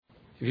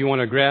If you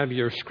want to grab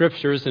your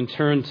scriptures and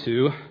turn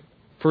to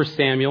 1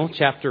 Samuel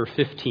chapter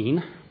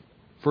 15.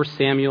 1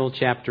 Samuel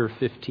chapter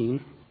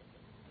 15.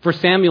 1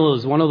 Samuel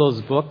is one of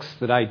those books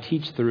that I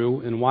teach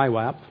through in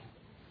YWAP.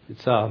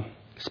 It's a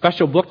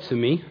special book to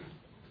me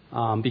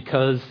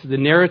because the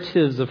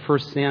narratives of 1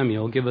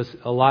 Samuel give us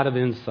a lot of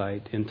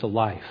insight into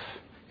life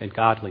and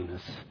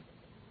godliness.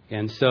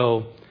 And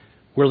so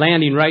we're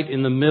landing right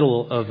in the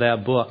middle of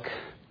that book.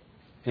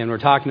 And we're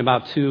talking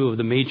about two of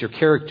the major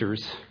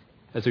characters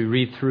as we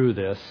read through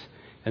this.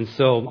 And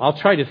so I'll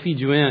try to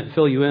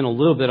fill you in a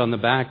little bit on the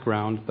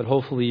background, but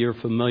hopefully you're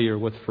familiar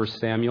with 1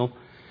 Samuel,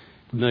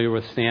 familiar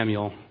with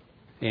Samuel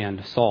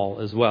and Saul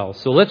as well.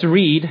 So let's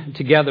read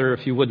together,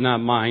 if you would not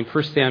mind,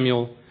 1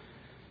 Samuel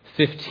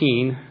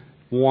 15,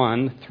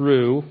 1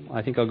 through,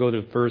 I think I'll go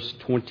to verse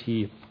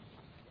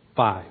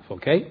 25,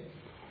 okay?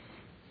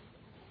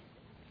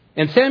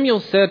 And Samuel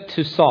said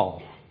to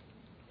Saul,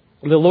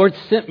 "The Lord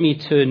sent me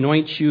to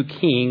anoint you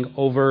king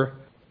over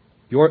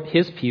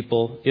his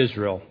people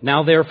Israel.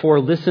 Now therefore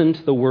listen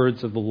to the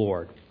words of the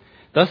Lord.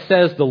 Thus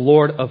says the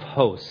Lord of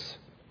hosts,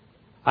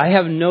 I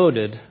have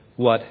noted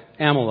what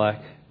Amalek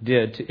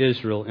did to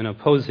Israel in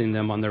opposing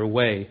them on their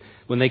way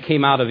when they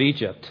came out of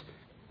Egypt.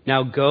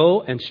 Now go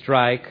and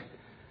strike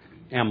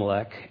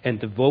Amalek and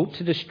devote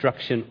to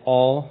destruction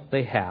all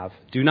they have.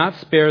 Do not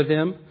spare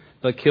them,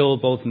 but kill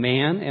both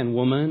man and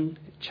woman,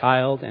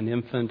 child and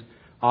infant,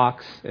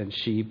 ox and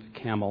sheep,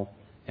 camel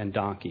and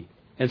donkey."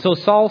 And so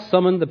Saul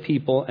summoned the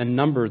people and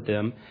numbered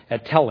them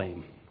at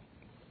Telaim,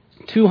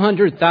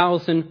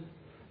 200,000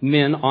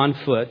 men on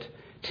foot,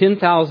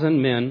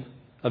 10,000 men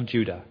of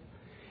Judah.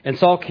 And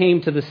Saul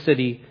came to the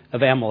city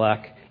of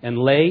Amalek and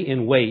lay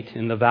in wait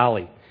in the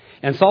valley.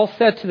 And Saul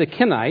said to the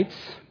Kenites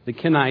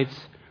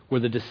were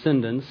the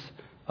descendants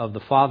of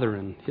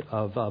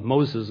of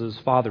Moses'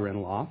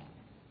 father-in-law.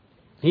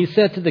 He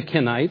said to the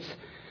Kenites,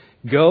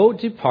 Go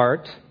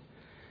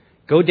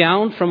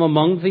down from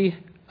among the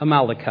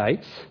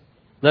Amalekites,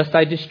 lest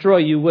I destroy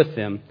you with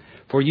them.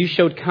 For you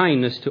showed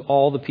kindness to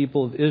all the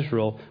people of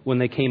Israel when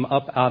they came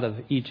up out of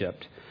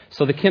Egypt.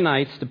 So the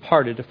Kenites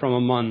departed from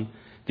among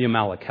the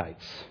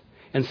Amalekites.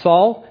 And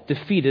Saul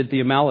defeated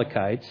the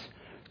Amalekites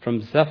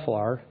from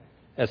Zephalah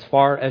as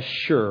far as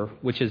Shur,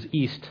 which is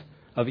east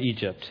of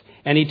Egypt.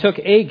 And he took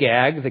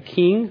Agag, the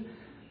king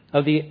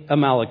of the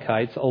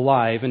Amalekites,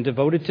 alive and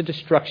devoted to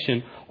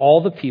destruction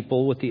all the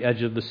people with the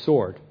edge of the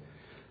sword.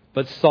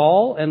 But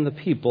Saul and the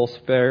people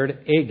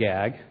spared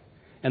Agag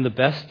and the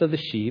best of the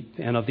sheep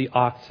and of the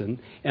oxen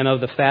and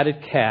of the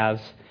fatted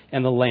calves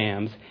and the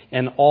lambs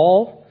and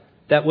all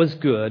that was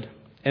good,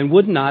 and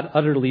would not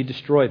utterly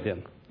destroy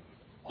them.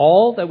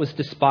 All that was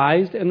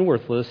despised and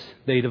worthless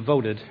they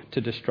devoted to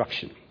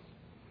destruction.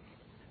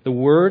 The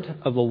word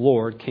of the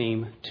Lord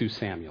came to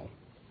Samuel.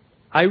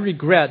 I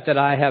regret that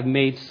I have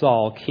made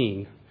Saul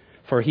king,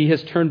 for he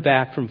has turned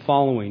back from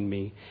following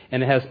me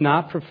and has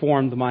not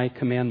performed my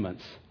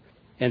commandments.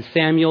 And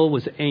Samuel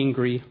was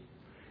angry,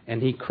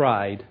 and he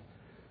cried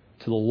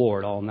to the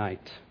Lord all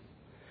night.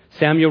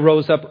 Samuel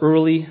rose up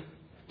early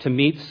to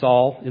meet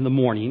Saul in the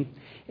morning,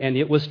 and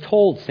it was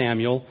told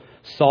Samuel,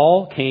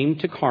 Saul came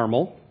to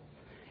Carmel,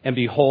 and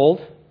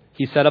behold,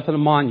 he set up a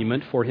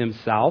monument for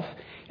himself,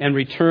 and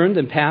returned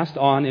and passed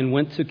on and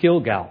went to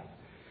Gilgal.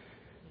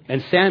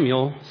 And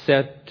Samuel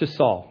said to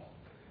Saul,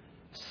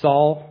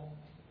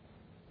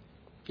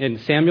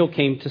 and Samuel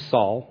came to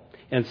Saul,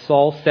 and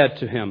Saul said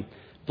to him,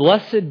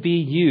 Blessed be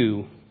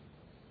you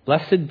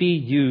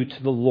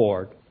to the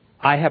Lord.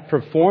 I have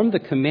performed the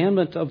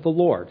commandment of the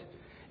Lord.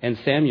 And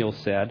Samuel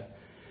said,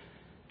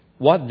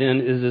 What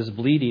then is this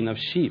bleating of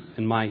sheep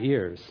in my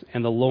ears,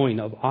 and the lowing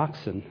of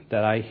oxen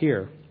that I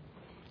hear?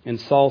 And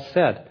Saul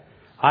said,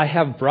 I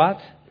have brought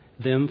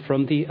them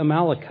from the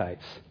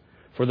Amalekites,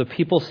 for the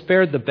people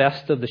spared the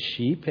best of the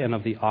sheep and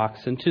of the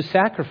oxen to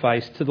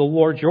sacrifice to the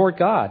Lord your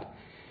God,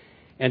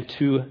 and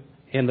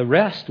the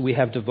rest we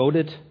have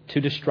devoted to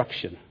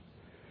destruction.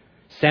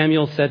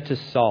 Samuel said to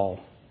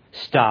Saul,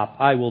 Stop,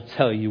 I will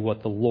tell you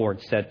what the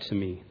Lord said to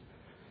me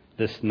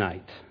this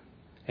night.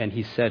 And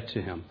he said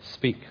to him,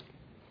 Speak.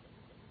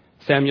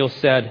 Samuel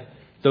said,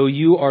 Though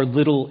you are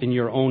little in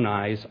your own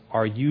eyes,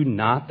 are you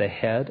not the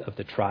head of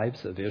the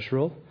tribes of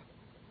Israel?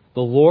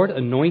 The Lord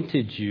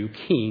anointed you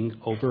king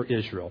over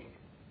Israel.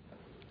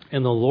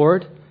 And the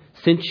Lord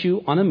sent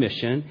you on a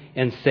mission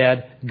and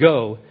said,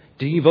 Go,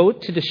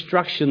 devote to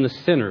destruction the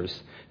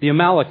sinners, the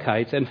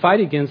Amalekites, and fight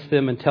against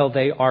them until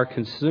they are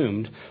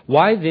consumed.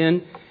 Why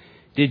then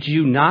did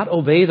you not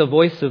obey the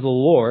voice of the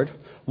Lord?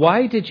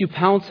 Why did you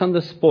pounce on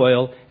the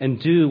spoil and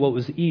do what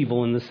was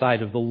evil in the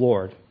sight of the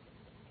Lord?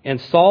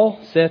 And Saul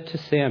said to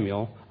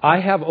Samuel,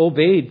 I have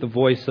obeyed the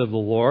voice of the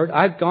Lord.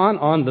 I've gone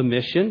on the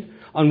mission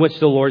on which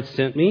the Lord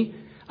sent me.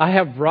 I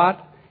have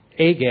brought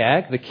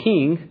Agag, the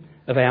king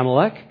of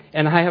Amalek,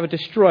 and I have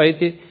destroyed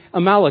the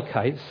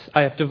Amalekites.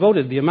 I have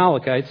devoted the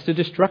Amalekites to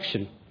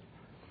destruction.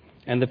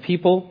 But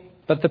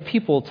the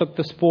people took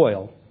the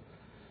spoil,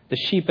 the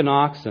sheep and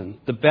oxen,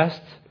 the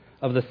best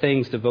of the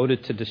things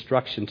devoted to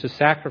destruction, to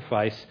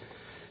sacrifice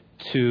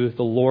to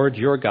the Lord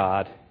your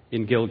God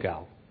in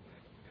Gilgal.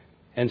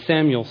 And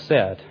Samuel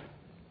said,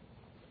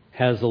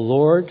 "Has the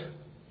Lord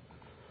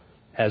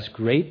as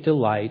great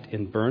delight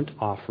in burnt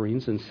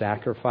offerings and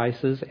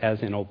sacrifices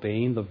as in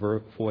obeying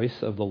the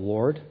voice of the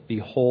Lord?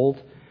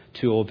 Behold,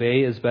 to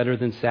obey is better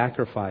than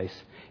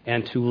sacrifice,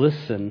 and to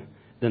listen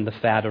than the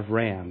fat of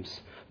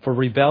rams. For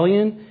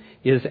rebellion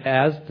is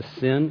as the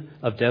sin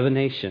of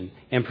divination,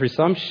 and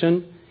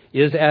presumption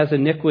is as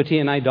iniquity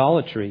and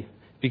idolatry.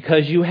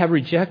 Because you have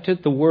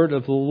rejected the word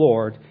of the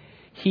Lord,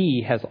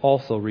 he has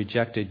also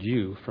rejected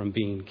you from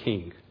being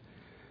king."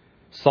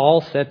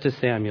 Saul said to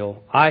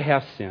Samuel, "I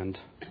have sinned.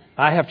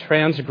 I have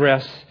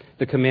transgressed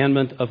the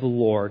commandment of the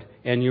Lord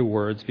and your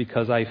words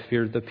because I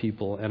feared the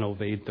people and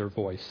obeyed their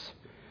voice.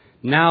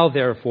 Now,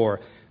 therefore,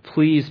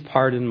 please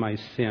pardon my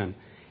sin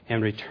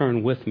and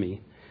return with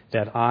me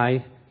that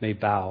I may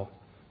bow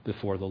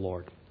before the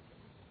Lord."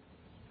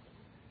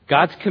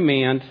 God's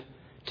command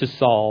to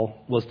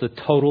Saul was the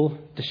total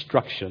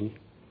destruction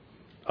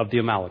of the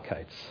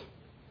Amalekites.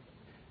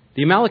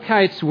 The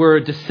Amalekites were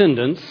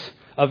descendants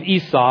of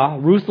Esau,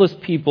 ruthless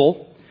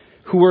people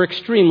who were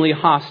extremely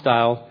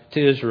hostile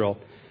to Israel.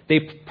 They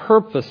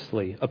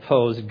purposely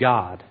opposed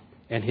God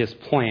and his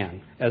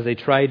plan as they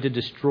tried to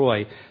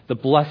destroy the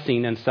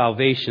blessing and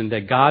salvation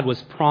that God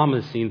was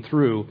promising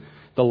through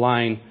the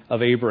line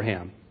of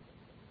Abraham.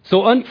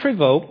 So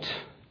unprovoked,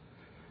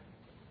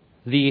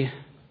 the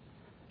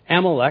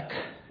Amalek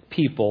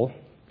people,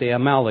 the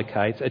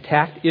Amalekites,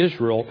 attacked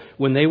Israel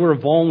when they were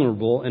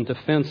vulnerable and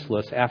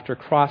defenseless after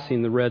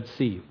crossing the Red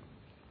Sea.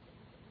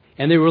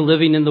 And they were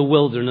living in the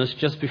wilderness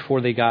just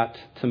before they got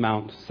to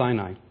Mount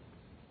Sinai.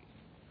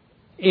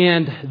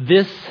 And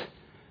this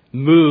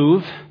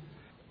move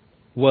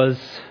was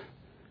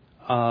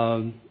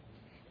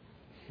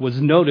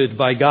noted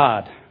by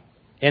God.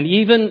 And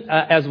even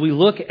as we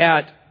look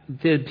at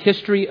the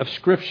history of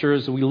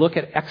Scriptures, we look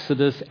at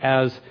Exodus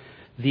as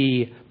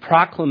the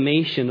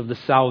proclamation of the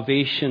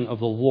salvation of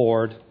the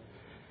Lord,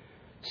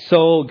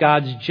 so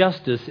God's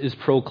justice is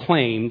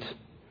proclaimed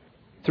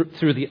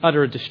through the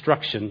utter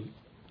destruction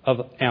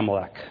of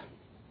Amalek.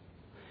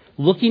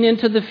 Looking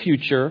into the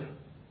future,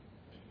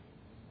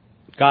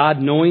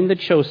 God, knowing the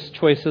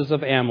choices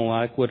of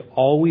Amalek, would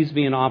always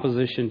be in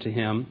opposition to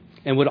him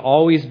and would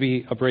always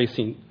be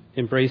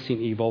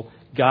embracing evil.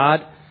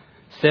 God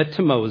said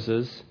to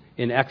Moses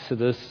in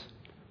Exodus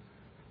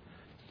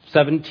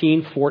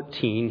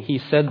 17:14, he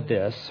said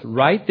this,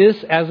 "Write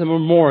this as a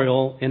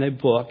memorial in a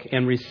book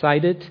and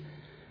recite it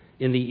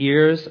in the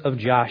ears of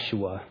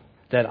Joshua,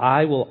 that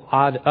I will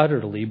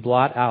utterly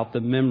blot out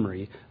the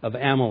memory of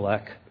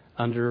Amalek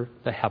under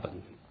the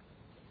heaven."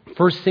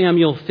 1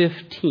 Samuel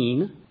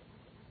 15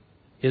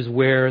 is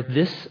where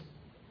this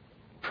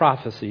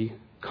prophecy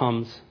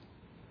comes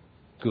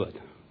good,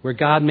 where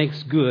God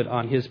makes good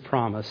on his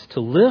promise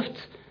to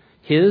lift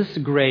his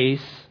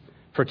grace,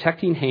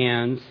 protecting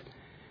hands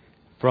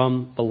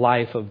from the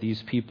life of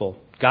these people.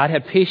 God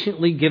had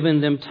patiently given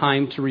them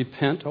time to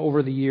repent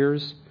over the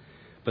years,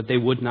 but they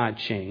would not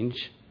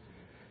change,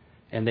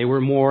 and they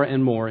were more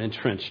and more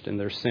entrenched in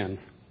their sin.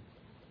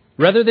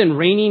 Rather than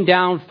raining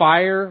down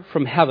fire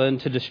from heaven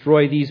to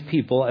destroy these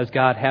people, as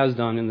God has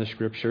done in the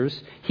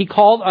Scriptures, he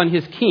called on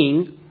his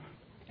king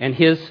and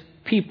his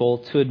people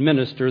to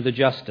administer the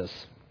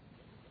justice.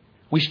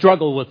 We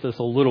struggle with this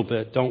a little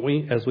bit, don't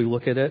we, as we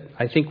look at it?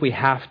 I think we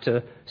have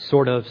to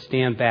sort of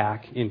stand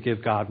back and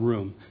give God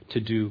room to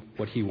do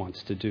what he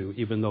wants to do,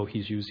 even though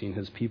he's using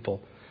his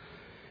people.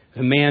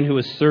 A man who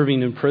was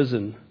serving in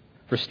prison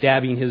for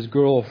stabbing his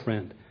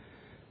girlfriend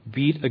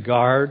beat a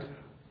guard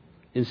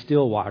in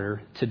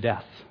Stillwater to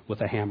death with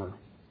a hammer.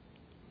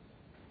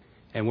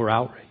 And we're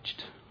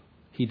outraged.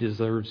 He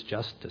deserves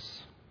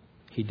justice.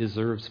 He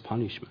deserves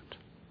punishment.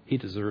 He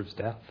deserves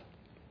death.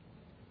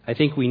 I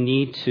think we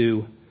need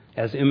to,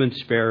 as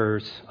image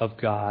bearers of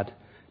God,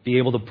 be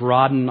able to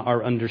broaden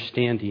our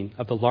understanding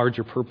of the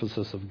larger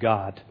purposes of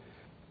God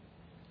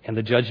and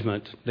the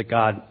judgment that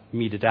God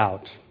meted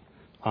out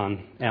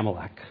on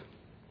Amalek.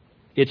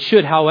 It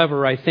should,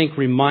 however, I think,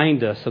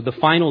 remind us of the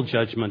final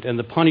judgment and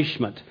the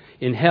punishment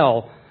in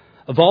hell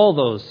of all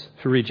those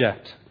who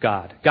reject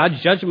God.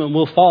 God's judgment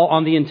will fall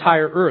on the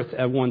entire earth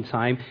at one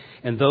time,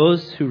 and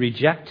those who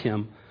reject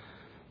him,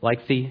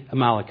 like the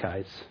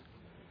Amalekites,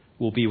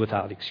 will be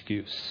without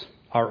excuse.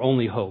 Our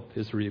only hope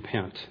is to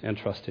repent and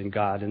trust in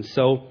God. And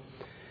so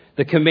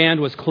the command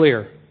was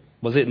clear,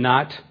 was it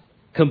not?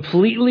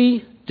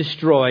 Completely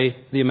destroy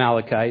the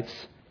Amalekites.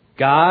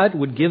 God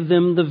would give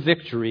them the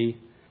victory,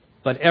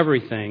 but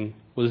everything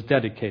was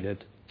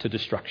dedicated to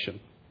destruction.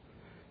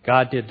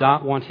 God did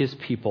not want his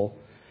people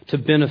to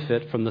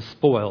benefit from the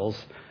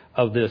spoils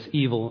of this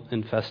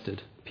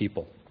evil-infested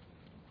people.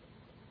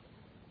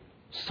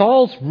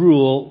 Saul's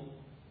rule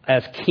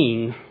as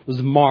king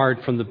was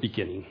marred from the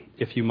beginning,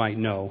 if you might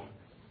know.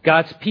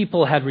 God's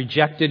people had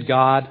rejected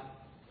God.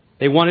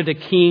 They wanted a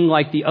king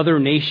like the other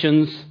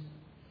nations.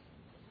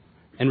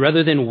 And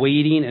rather than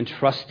waiting and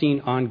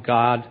trusting on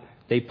God,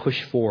 they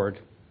pushed forward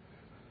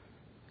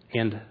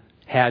and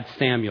had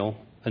Samuel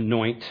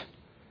anoint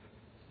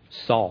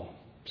Saul.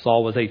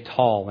 Saul was a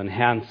tall and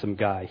handsome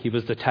guy. He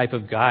was the type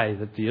of guy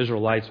that the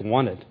Israelites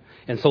wanted.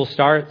 And so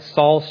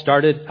Saul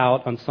started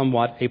out on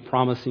somewhat a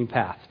promising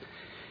path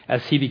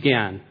as he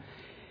began.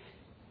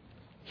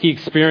 He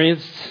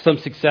experienced some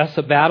success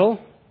at battle.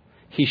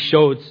 He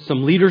showed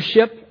some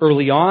leadership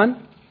early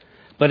on.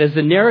 But as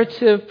the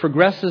narrative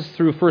progresses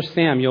through 1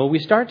 Samuel, we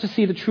start to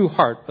see the true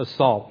heart of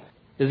Saul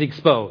is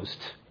exposed.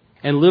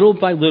 And little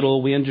by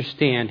little, we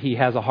understand he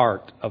has a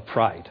heart of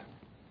pride.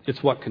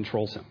 It's what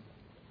controls him.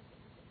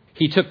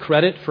 He took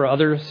credit for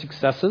other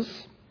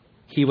successes.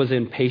 He was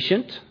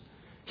impatient.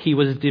 He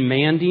was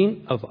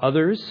demanding of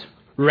others,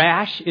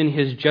 rash in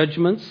his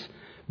judgments,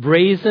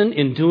 brazen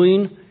in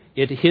doing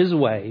it his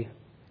way,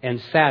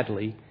 and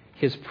sadly,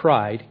 his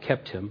pride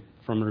kept him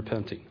from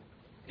repenting.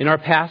 In our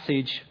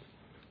passage,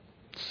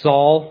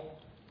 Saul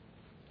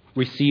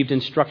received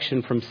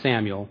instruction from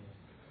Samuel,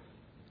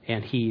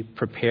 and he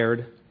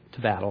prepared to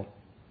battle.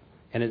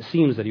 And it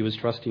seems that he was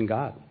trusting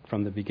God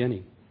from the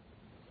beginning.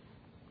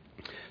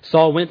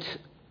 Saul went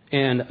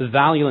and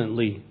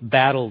valiantly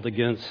battled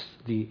against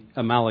the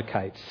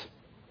Amalekites.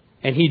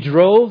 And he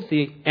drove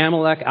the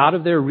Amalek out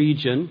of their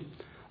region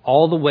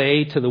all the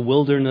way to the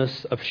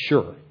wilderness of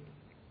Shur,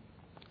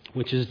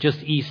 which is just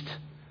east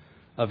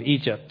of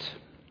Egypt.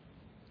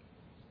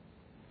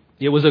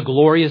 It was a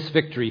glorious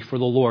victory for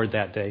the Lord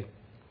that day,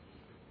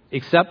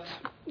 except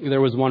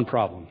there was one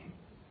problem.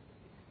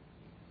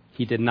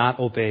 He did not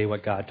obey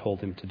what God told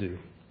him to do.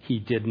 He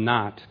did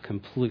not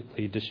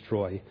completely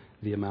destroy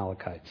the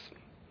Amalekites.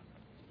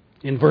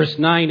 In verse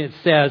 9 it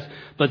says,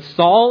 "But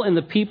Saul and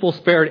the people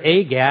spared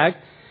Agag,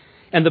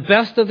 and the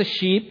best of the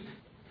sheep,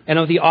 and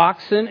of the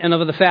oxen, and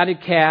of the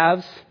fatted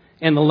calves,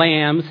 and the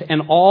lambs,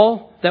 and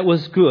all that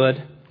was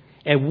good,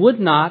 and would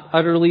not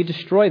utterly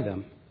destroy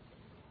them.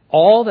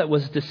 All that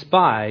was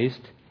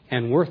despised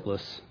and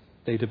worthless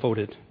they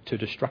devoted to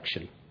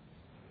destruction."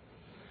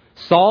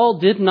 Saul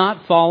did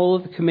not follow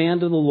the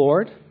command of the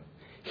Lord.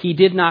 He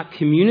did not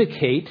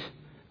communicate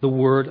the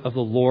word of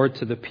the Lord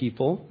to the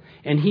people,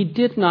 and he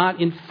did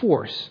not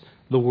enforce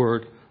the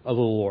word of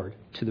the Lord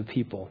to the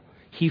people.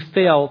 He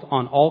failed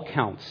on all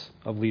counts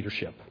of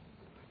leadership.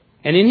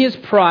 And in his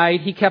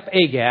pride, he kept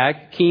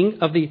Agag, king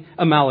of the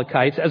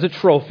Amalekites, as a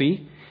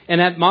trophy.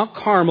 And at Mount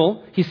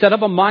Carmel, he set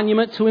up a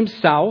monument to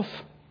himself.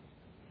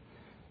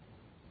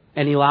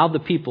 And he allowed the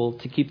people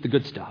to keep the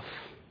good stuff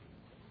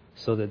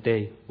so that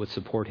they would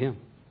support him.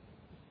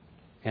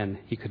 And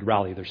he could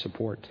rally their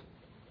support.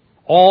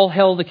 All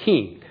hail the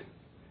king.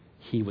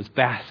 He was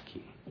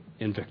basking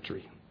in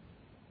victory.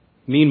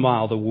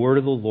 Meanwhile, the word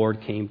of the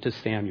Lord came to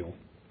Samuel,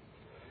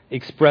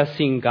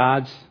 expressing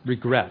God's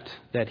regret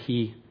that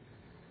he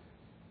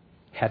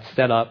had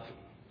set up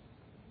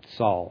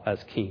Saul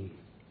as king.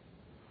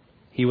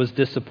 He was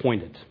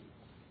disappointed,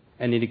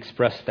 and he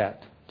expressed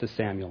that to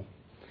Samuel.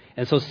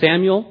 And so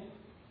Samuel,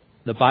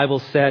 the Bible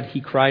said,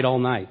 he cried all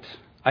night.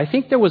 I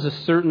think there was a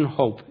certain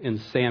hope in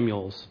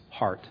Samuel's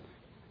heart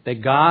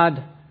that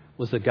God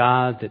was a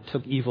God that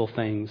took evil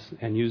things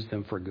and used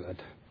them for good.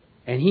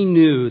 And he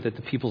knew that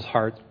the people's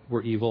hearts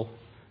were evil.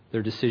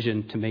 Their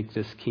decision to make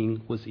this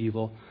king was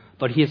evil.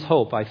 But his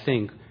hope, I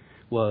think,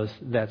 was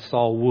that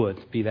Saul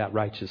would be that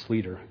righteous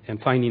leader.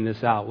 And finding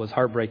this out was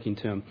heartbreaking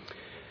to him.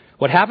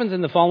 What happens in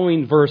the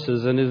following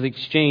verses and is the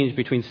exchange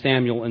between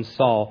Samuel and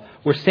Saul,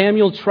 where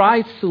Samuel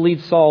tries to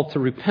lead Saul to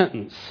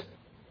repentance.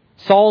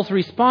 Saul's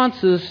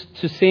responses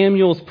to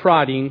Samuel's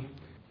prodding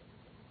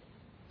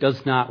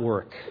does not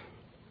work.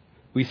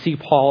 We see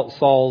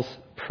Saul's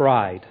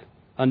pride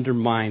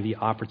undermine the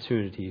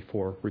opportunity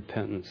for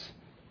repentance.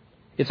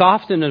 It's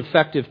often an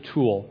effective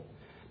tool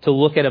to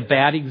look at a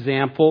bad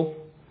example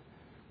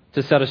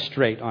to set us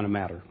straight on a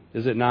matter,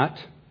 is it not?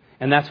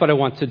 And that's what I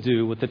want to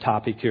do with the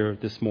topic here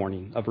this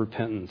morning of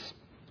repentance,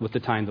 with the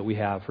time that we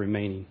have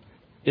remaining.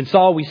 In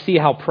Saul, we see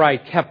how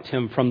pride kept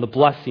him from the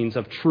blessings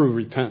of true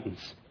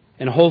repentance.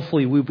 And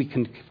hopefully we'll be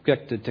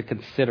convicted to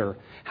consider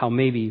how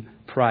maybe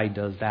pride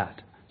does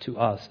that to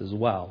us as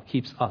well,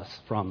 keeps us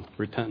from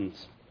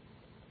repentance.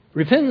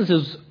 Repentance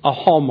is a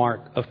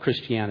hallmark of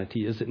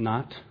Christianity, is it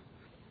not?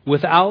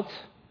 Without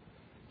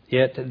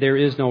it, there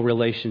is no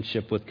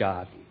relationship with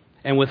God.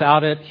 And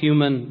without it,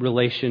 human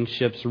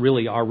relationships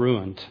really are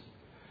ruined.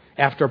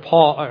 After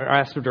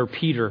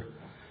Peter,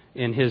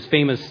 in his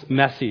famous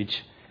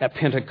message at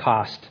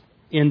Pentecost,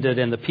 ended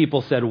and the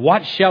people said,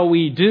 "What shall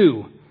we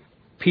do?"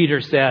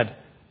 Peter said,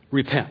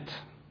 "Repent."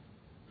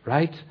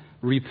 Right?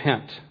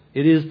 Repent.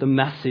 It is the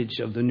message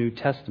of the New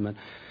Testament.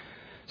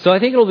 So I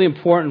think it'll be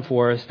important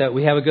for us that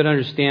we have a good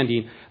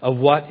understanding of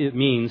what it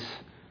means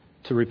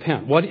to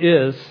repent. What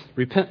is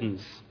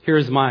repentance?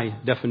 Here's my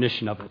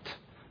definition of it,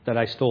 that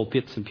I stole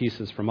bits and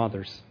pieces from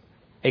others.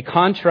 A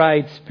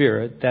contrite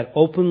spirit that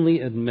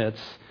openly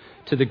admits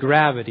to the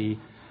gravity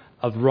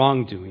of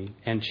wrongdoing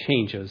and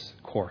changes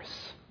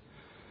course.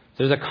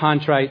 There's a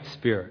contrite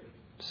spirit,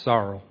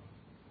 sorrow,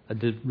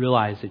 to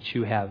realize that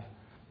you have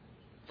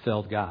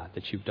failed God,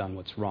 that you've done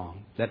what's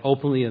wrong, that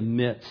openly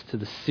admits to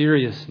the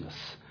seriousness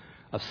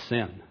of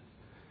sin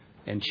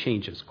and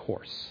changes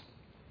course.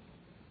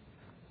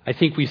 I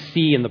think we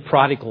see in the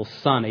prodigal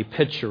son a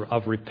picture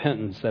of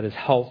repentance that is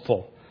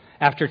helpful.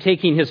 After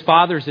taking his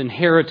father's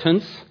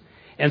inheritance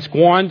and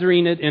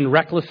squandering it in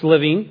reckless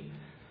living,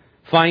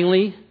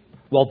 finally,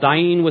 while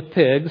dining with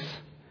pigs,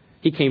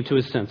 he came to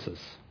his senses.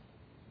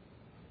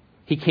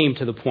 He came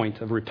to the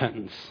point of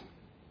repentance.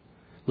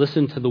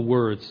 Listen to the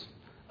words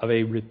of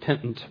a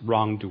repentant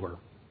wrongdoer.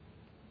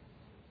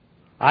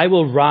 I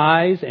will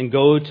rise and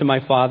go to my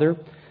father.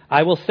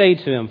 I will say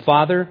to him,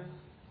 Father,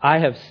 I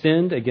have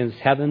sinned against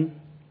heaven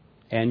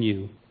and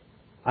you.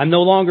 I'm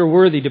no longer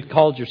worthy to be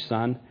called your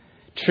son.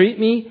 Treat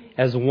me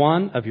as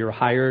one of your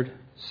hired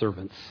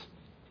servants.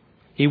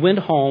 He went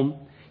home.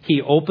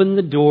 He opened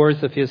the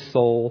doors of his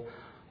soul,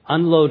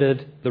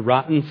 unloaded the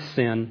rotten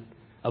sin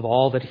of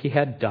all that he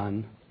had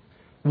done,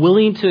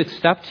 willing to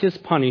accept his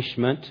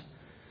punishment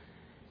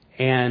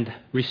and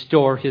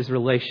restore his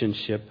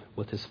relationship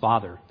with his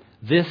father.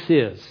 This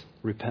is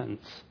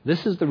repentance.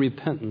 This is the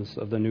repentance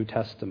of the New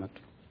Testament.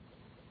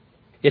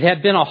 It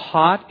had been a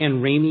hot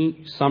and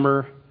rainy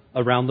summer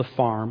around the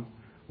farm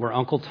where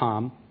Uncle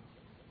Tom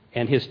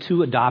and his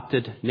 2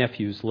 adopted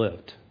nephews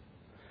lived.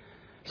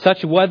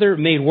 Such weather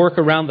made work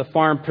around the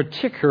farm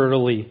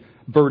particularly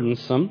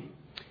burdensome.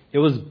 It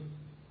was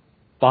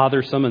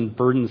bothersome and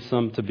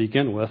burdensome to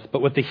begin with,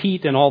 but with the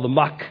heat and all the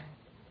muck,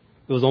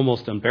 it was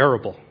almost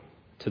unbearable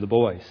to the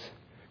boys.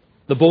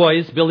 The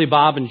boys, Billy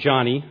Bob and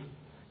Johnny,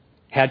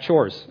 had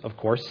chores, of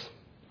course.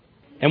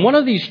 And one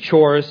of these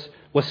chores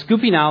was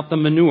scooping out the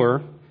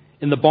manure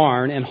in the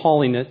barn and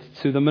hauling it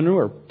to the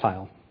manure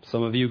pile.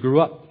 Some of you grew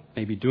up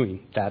maybe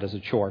doing that as a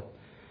chore.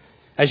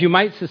 As you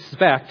might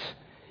suspect,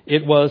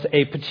 it was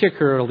a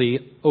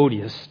particularly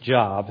odious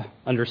job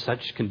under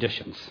such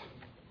conditions.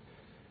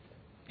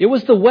 It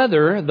was the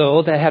weather,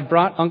 though, that had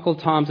brought Uncle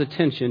Tom's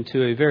attention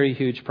to a very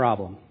huge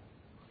problem.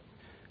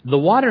 The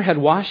water had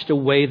washed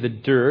away the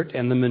dirt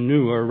and the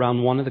manure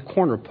around one of the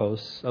corner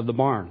posts of the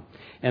barn.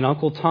 And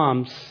Uncle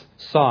Tom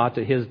saw,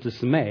 to his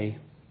dismay,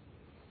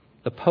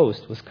 the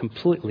post was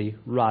completely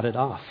rotted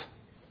off.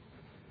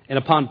 And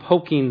upon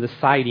poking the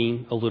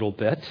siding a little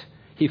bit,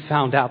 he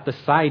found out the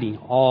siding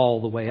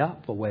all the way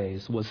up a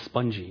ways was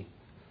spongy.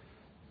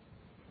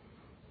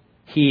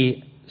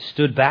 He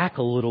stood back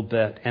a little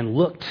bit and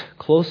looked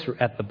closer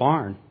at the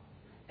barn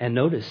and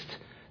noticed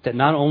that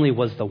not only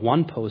was the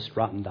one post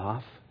rotted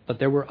off, but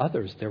there were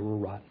others that were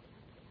rotten.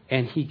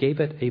 And he gave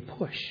it a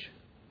push,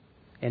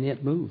 and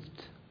it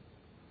moved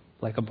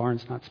like a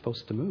barn's not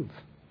supposed to move.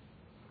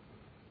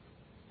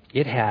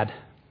 It had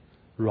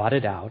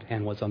rotted out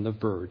and was on the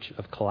verge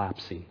of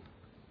collapsing.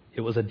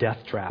 It was a death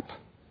trap.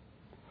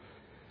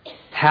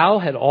 How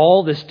had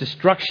all this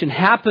destruction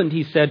happened,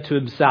 he said to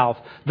himself.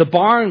 The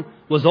barn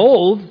was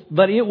old,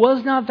 but it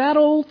was not that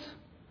old.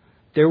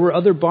 There were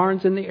other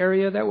barns in the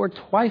area that were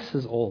twice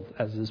as old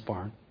as this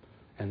barn,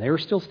 and they were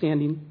still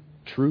standing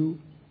true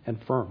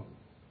and firm.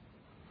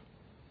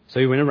 So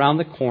he went around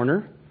the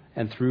corner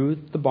and through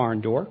the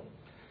barn door,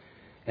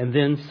 and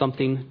then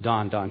something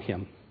dawned on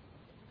him.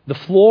 The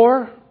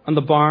floor on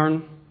the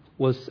barn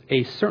was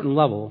a certain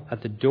level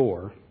at the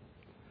door,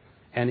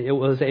 and it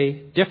was a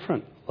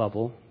different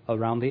level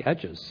around the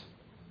edges.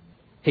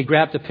 He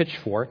grabbed a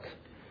pitchfork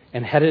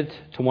and headed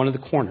to one of the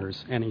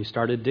corners, and he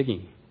started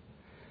digging.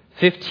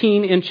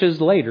 15 inches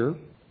later,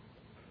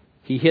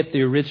 he hit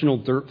the original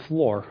dirt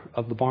floor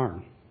of the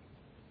barn.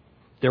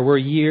 There were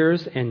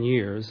years and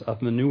years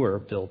of manure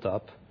built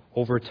up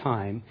over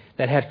time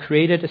that had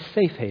created a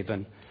safe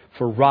haven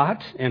for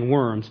rot and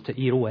worms to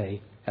eat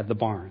away at the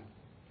barn.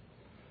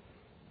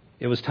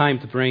 It was time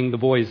to bring the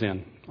boys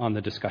in on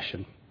the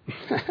discussion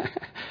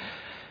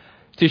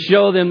to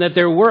show them that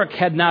their work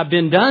had not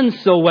been done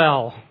so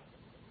well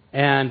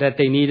and that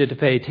they needed to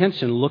pay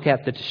attention, look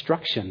at the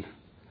destruction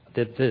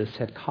that this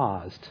had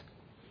caused,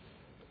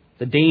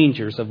 the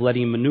dangers of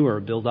letting manure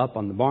build up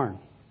on the barn.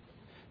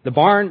 The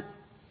barn,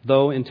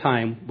 though, in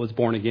time was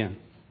born again.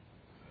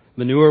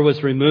 Manure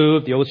was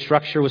removed, the old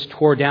structure was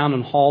torn down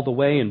and hauled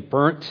away and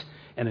burnt,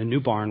 and a new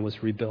barn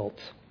was rebuilt.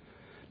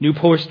 New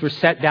posts were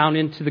set down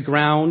into the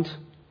ground,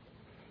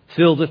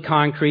 filled with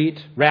concrete.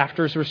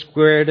 Rafters were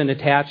squared and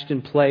attached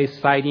in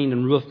place. Siding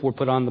and roof were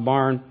put on the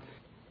barn,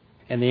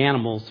 and the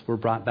animals were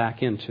brought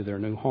back into their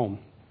new home.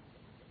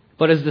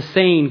 But as the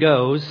saying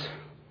goes,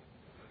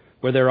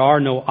 where there are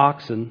no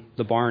oxen,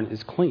 the barn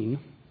is clean,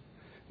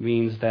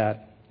 means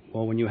that,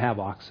 well, when you have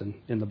oxen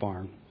in the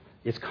barn,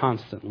 it's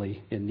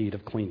constantly in need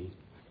of cleaning.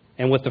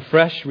 And with the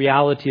fresh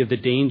reality of the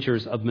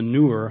dangers of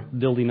manure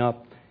building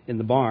up in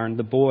the barn,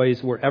 the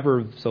boys were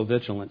ever so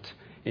vigilant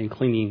in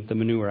cleaning the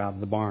manure out of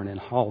the barn and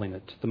hauling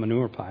it to the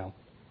manure pile.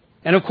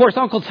 And of course,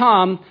 Uncle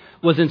Tom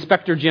was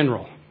Inspector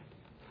General,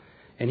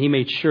 and he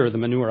made sure the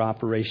manure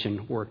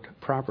operation worked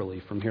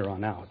properly from here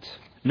on out.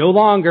 No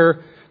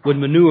longer would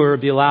manure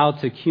be allowed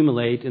to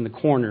accumulate in the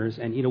corners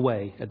and eat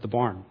away at the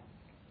barn.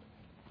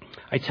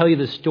 I tell you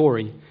this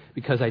story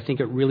because I think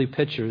it really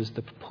pictures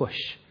the push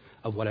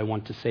of what I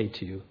want to say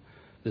to you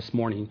this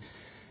morning.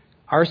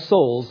 Our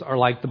souls are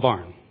like the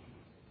barn.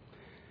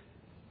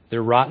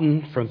 They're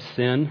rotten from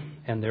sin,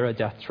 and they're a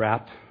death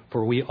trap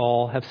For we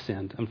all have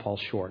sinned and fall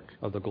short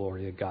of the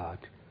glory of God.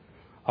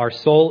 Our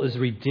soul is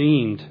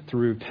redeemed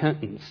through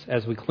repentance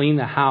as we clean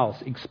the house,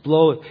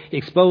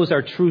 expose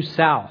our true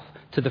self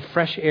to the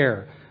fresh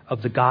air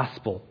of the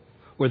gospel,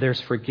 where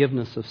there's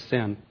forgiveness of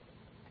sin.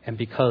 And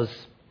because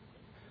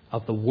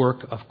of the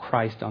work of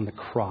Christ on the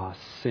cross,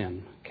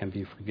 sin can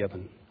be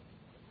forgiven.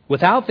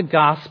 Without the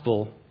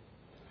gospel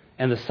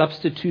and the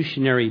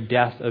substitutionary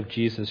death of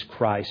Jesus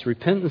Christ,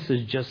 repentance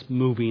is just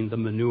moving the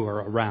manure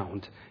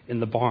around in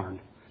the barn.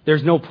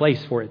 There's no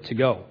place for it to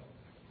go.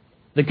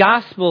 The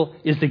gospel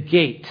is the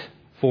gate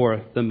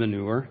for the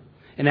manure.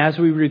 And as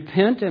we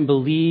repent and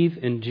believe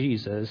in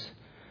Jesus,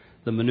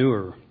 the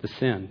manure, the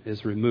sin,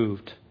 is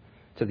removed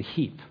to the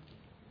heap.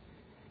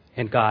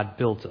 And God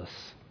builds us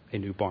a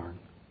new barn.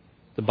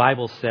 The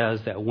Bible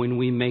says that when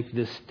we make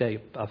this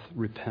step of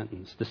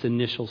repentance, this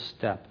initial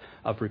step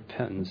of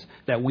repentance,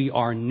 that we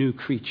are new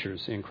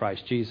creatures in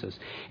Christ Jesus.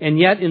 And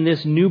yet in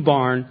this new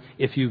barn,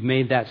 if you've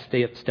made that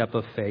step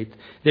of faith,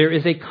 there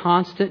is a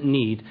constant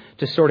need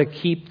to sort of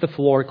keep the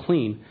floor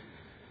clean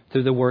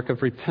through the work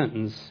of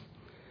repentance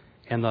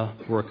and the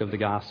work of the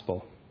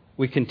gospel.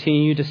 We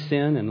continue to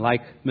sin, and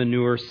like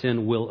manure,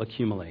 sin will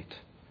accumulate.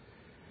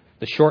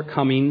 The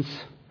shortcomings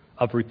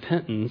of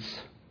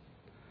repentance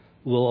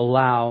will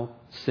allow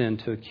sin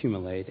to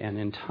accumulate, and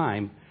in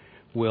time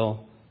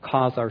will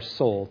cause our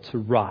soul to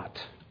rot,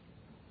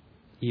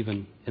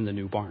 even in the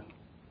new barn.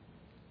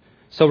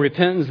 So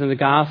repentance in the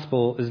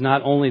gospel is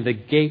not only the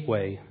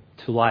gateway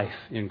to life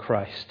in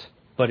Christ,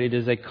 but it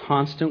is a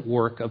constant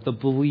work of the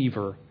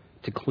believer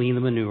to clean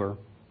the manure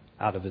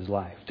out of his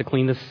life, to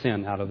clean the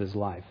sin out of his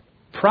life.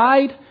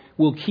 Pride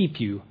will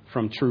keep you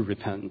from true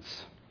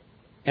repentance.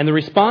 And the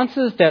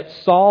responses that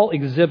Saul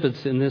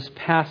exhibits in this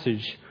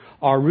passage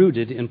are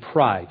rooted in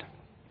pride.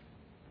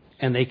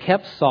 And they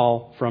kept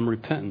Saul from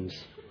repentance,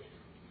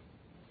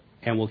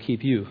 and will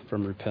keep you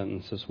from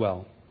repentance as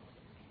well.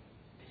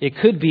 It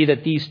could be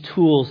that these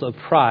tools of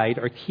pride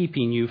are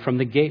keeping you from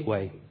the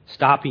gateway,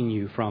 stopping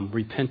you from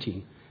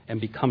repenting and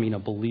becoming a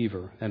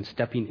believer and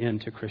stepping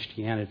into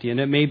Christianity. And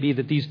it may be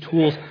that these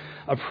tools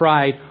of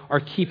pride are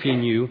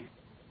keeping you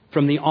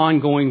from the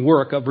ongoing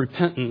work of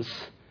repentance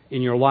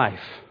in your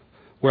life,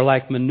 where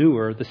like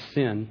manure, the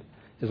sin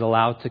is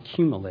allowed to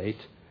accumulate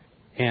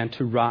and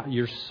to rot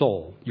your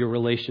soul, your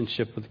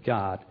relationship with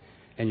God,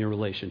 and your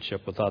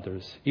relationship with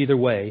others. Either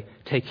way,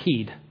 take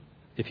heed,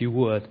 if you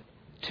would,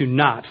 to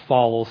not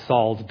follow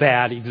Saul's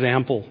bad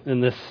example in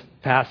this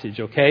passage,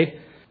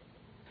 okay?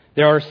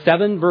 There are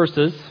 7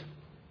 verses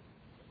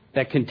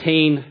that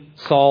contain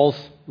Saul's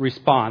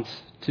response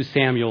to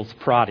Samuel's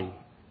prodding.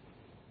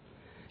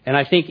 And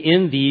I think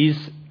in these,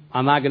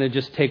 I'm not going to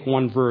just take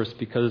one verse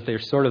because they're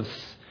sort of,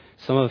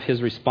 some of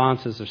his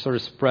responses are sort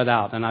of spread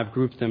out, and I've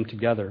grouped them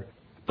together.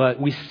 But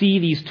we see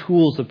these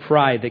tools of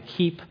pride that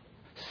keep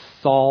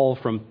Saul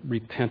from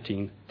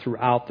repenting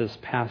throughout this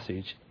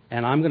passage.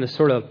 And I'm going to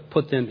sort of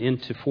put them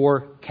into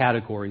 4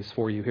 categories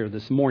for you here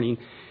this morning.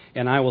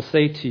 And I will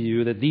say to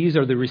you that these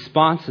are the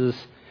responses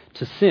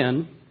to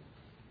sin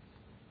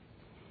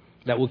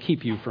that will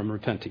keep you from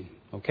repenting.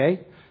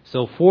 Okay?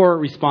 So 4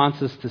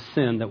 responses to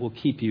sin that will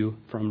keep you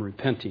from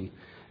repenting.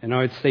 And I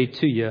would say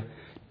to you,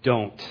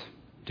 don't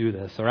do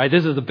this. All right?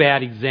 This is a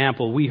bad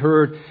example. We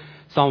heard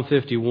Psalm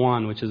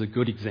 51, which is a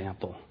good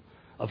example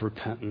of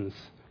repentance.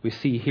 We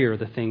see here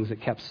the things that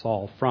kept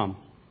Saul from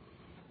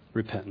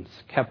repentance,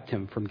 kept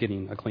him from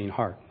getting a clean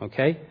heart.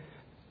 Okay?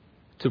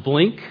 To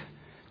blink,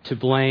 to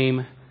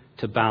blame,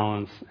 to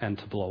balance, and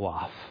to blow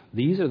off.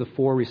 These are the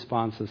 4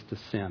 responses to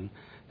sin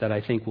that I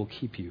think will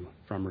keep you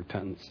from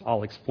repentance.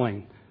 I'll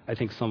explain. I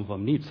think some of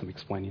them need some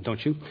explaining,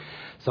 don't you?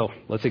 So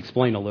let's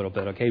explain a little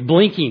bit, okay?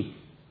 Blinking.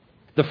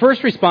 The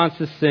first response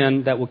to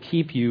sin that will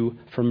keep you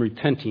from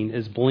repenting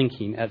is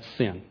blinking at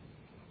sin.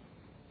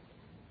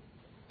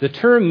 The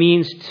term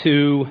means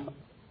to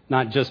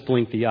not just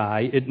blink the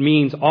eye. It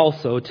means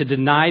also to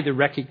deny the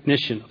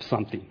recognition of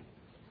something.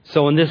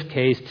 So in this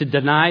case, to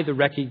deny the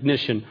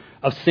recognition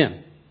of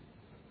sin.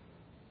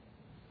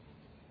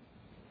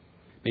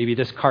 Maybe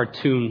this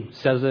cartoon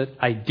says it.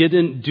 I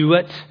didn't do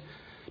it.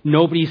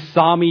 Nobody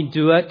saw me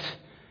do it.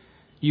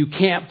 You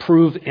can't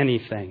prove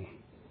anything.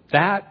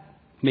 That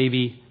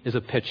maybe is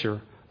a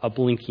picture of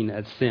blinking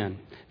at sin.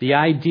 The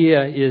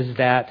idea is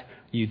that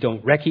you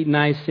don't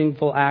recognize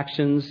sinful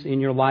actions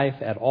in your life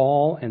at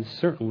all, and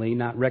certainly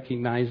not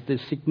recognize the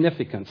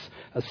significance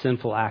of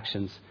sinful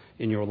actions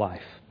in your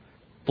life.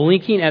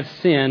 Blinking at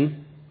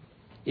sin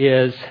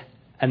is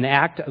an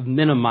act of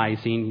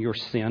minimizing your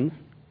sin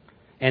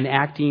and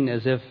acting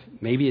as if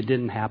maybe it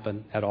didn't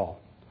happen at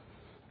all.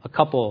 A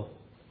couple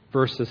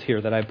verses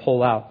here that I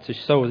pull out to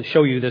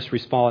show you this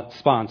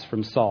response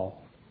from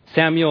Saul.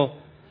 Samuel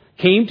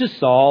came to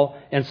Saul,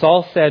 and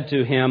Saul said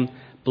to him,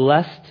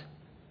 Blessed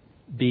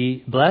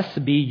be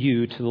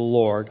you to the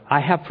Lord. I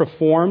have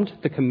performed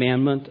the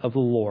commandment of the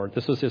Lord.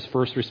 This was his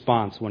first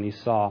response when he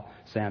saw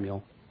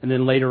Samuel. And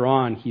then later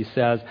on he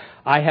says,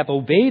 I have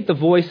obeyed the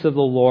voice of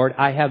the Lord.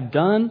 I have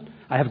gone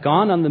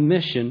on the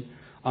mission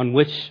on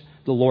which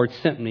the Lord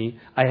sent me.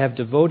 I have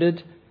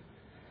devoted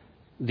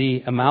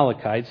the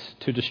Amalekites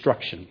to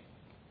destruction.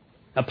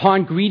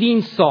 Upon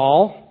greeting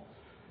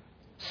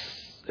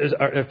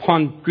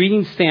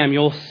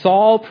Samuel,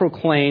 Saul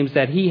proclaims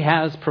that he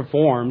has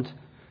performed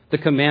the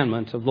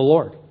commandment of the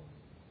Lord.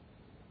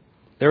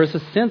 There is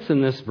a sense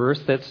in this verse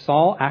that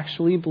Saul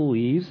actually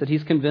believes, that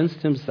he's convinced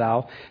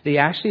himself that he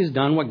actually has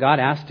done what God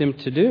asked him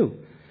to do.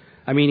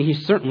 I mean, he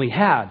certainly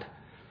had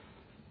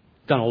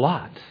done a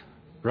lot,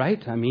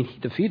 right? I mean, he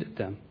defeated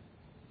them.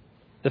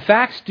 The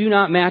facts do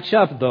not match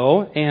up,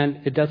 though,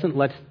 and it doesn't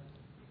let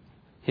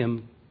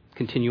him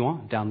continue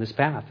on down this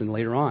path. And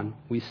later on,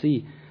 we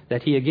see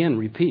that he again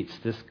repeats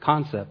this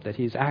concept that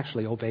he's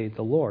actually obeyed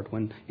the Lord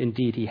when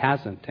indeed he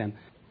hasn't. And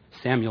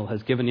Samuel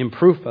has given him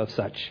proof of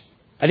such.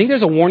 I think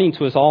there's a warning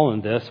to us all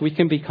in this. We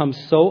can become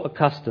so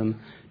accustomed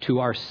to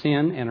our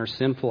sin and our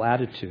sinful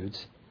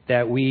attitudes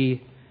that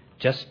we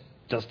just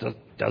doesn't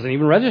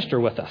even register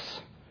with us.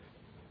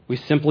 We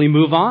simply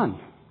move on.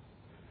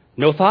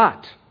 No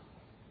thought.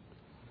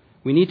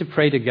 We need to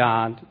pray to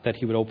God that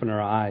he would open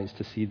our eyes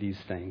to see these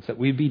things, that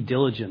we'd be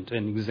diligent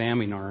in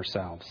examining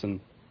ourselves, and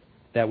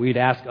that we'd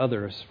ask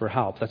others for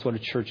help. That's what a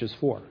church is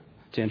for,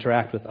 to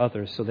interact with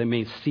others so they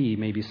may see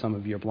maybe some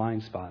of your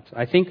blind spots.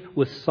 I think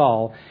with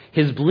Saul,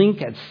 his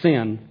blink at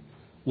sin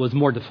was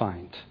more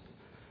defined.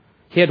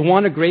 He had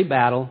won a great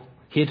battle.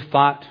 He had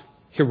fought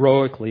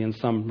heroically in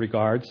some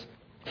regards.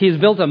 He has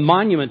built a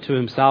monument to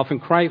himself,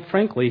 and quite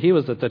frankly, he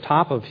was at the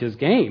top of his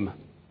game.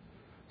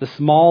 The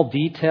small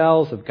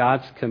details of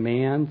God's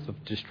commands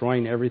of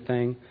destroying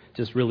everything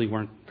just really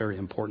weren't very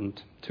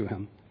important to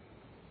him.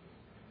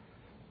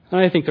 And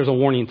I think there's a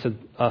warning to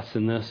us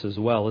in this as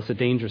well. It's a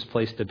dangerous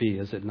place to be,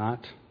 is it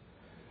not?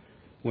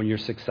 When you're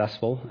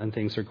successful and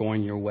things are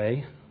going your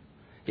way,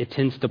 it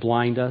tends to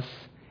blind us,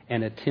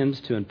 and it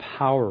tends to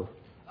empower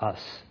us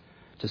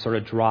to sort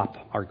of drop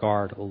our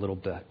guard a little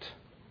bit.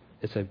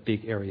 It's a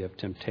big area of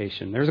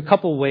temptation. There's a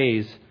couple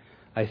ways,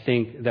 I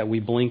think, that we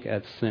blink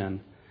at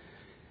sin.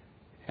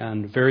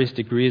 And various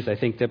degrees, I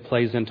think, that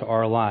plays into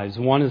our lives.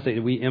 One is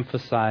that we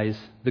emphasize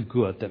the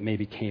good that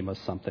maybe came of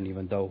something,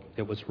 even though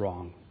it was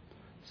wrong.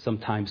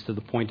 Sometimes to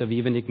the point of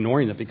even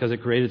ignoring it because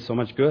it created so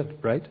much good,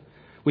 right?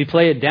 We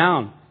play it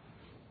down.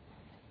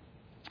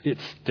 It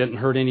didn't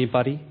hurt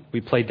anybody.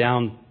 We play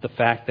down the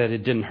fact that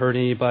it didn't hurt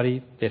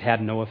anybody. It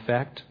had no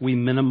effect. We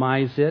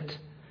minimize it.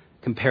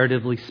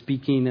 Comparatively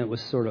speaking, it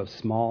was sort of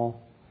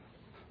small.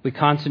 We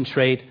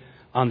concentrate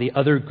on the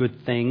other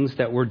good things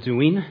that we're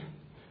doing.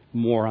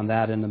 More on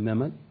that in a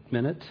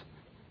minute.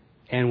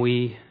 And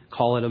we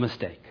call it a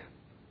mistake.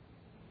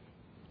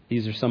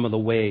 These are some of the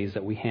ways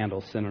that we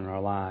handle sin in our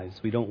lives.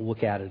 We don't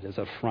look at it as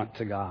an affront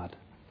to God.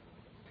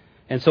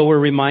 And so we're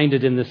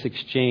reminded in this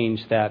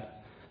exchange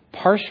that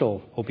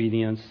partial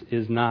obedience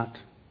is not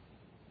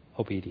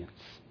obedience,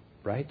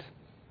 right?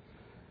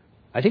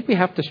 I think we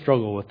have to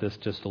struggle with this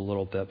just a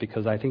little bit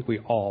because I think we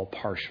all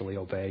partially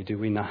obey, do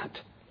we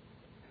not?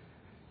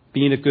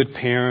 Being a good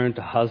parent,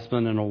 a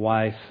husband, and a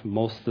wife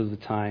most of the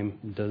time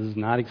is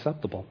not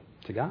acceptable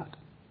to God.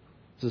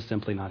 This is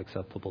simply not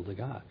acceptable to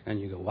God. And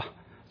you go, well,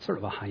 it's sort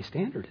of a high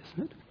standard,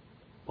 isn't it?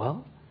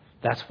 Well,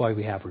 that's why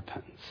we have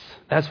repentance.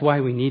 That's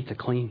why we need to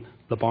clean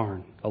the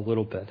barn a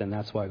little bit, and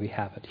that's why we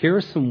have it. Here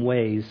are some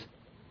ways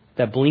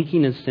that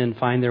blinking and sin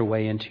find their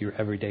way into your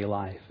everyday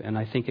life. And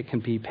I think it can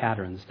be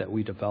patterns that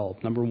we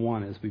develop. Number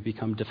one is we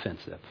become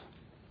defensive.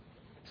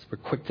 So we're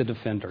quick to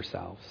defend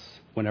ourselves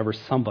whenever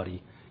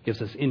somebody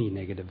gives us any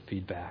negative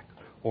feedback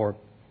or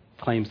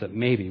claims that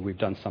maybe we've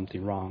done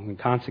something wrong, and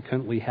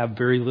consequently have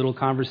very little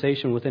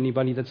conversation with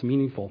anybody that's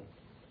meaningful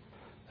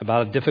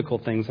about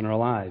difficult things in our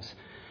lives.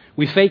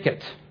 We fake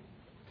it,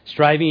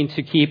 striving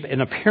to keep an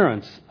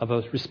appearance of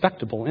a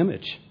respectable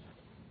image.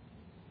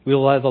 We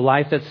will have a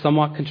life that's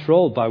somewhat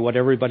controlled by what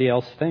everybody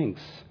else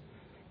thinks.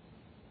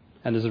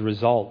 And as a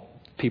result,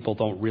 people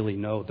don't really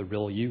know the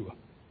real you.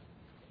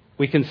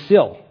 We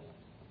conceal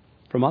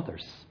from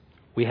others.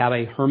 We have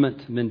a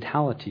hermit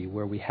mentality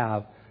where we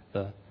have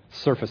the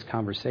surface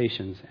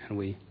conversations and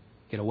we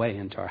get away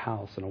into our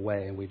house and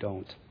away, and we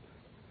don't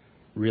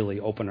really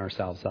open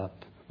ourselves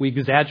up. We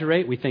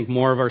exaggerate. We think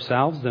more of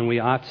ourselves than we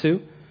ought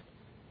to.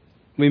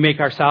 We make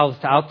ourselves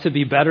out to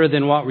be better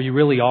than what we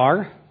really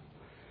are.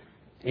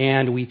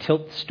 And we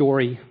tilt the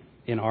story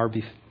in our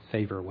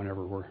favor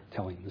whenever we're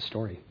telling the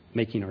story,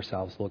 making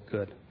ourselves look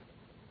good.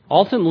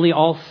 Ultimately,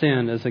 all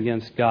sin is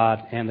against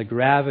God, and the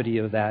gravity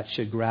of that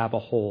should grab a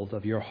hold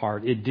of your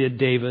heart. It did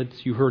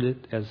David's. You heard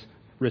it as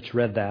Rich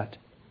read that.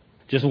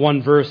 Just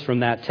one verse from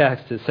that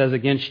text. It says,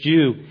 "Against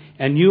you,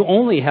 and you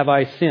only have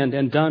I sinned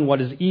and done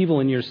what is evil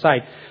in your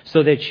sight,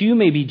 so that you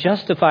may be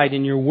justified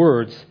in your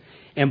words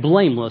and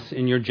blameless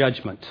in your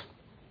judgment."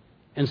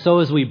 And so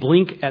as we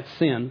blink at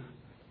sin,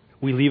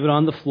 we leave it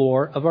on the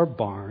floor of our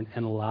barn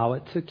and allow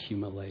it to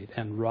accumulate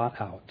and rot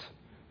out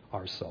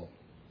our soul.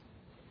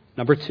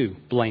 Number two,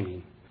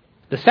 blaming.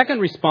 The second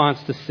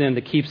response to sin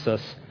that keeps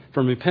us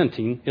from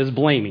repenting is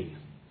blaming.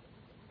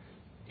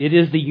 It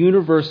is the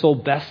universal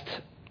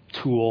best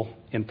tool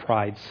in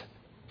pride's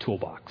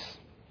toolbox.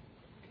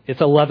 It's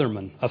a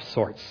Leatherman of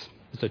sorts.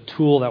 It's a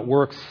tool that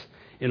works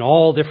in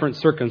all different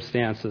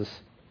circumstances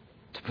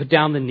to put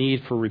down the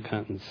need for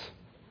repentance.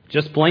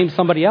 Just blame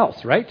somebody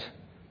else, right?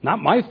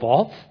 Not my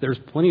fault. There's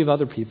plenty of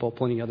other people,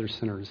 plenty of other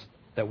sinners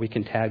that we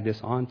can tag this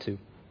onto.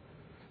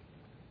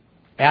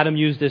 Adam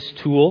used this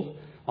tool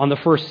on the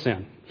first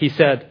sin. He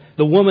said,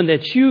 the woman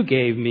that you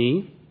gave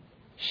me,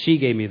 she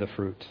gave me the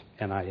fruit,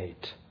 and I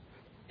ate.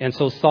 And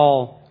so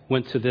Saul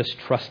went to this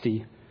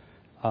trusty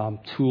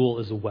tool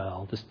as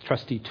well, this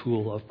trusty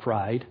tool of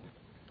pride.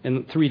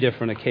 In 3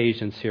 different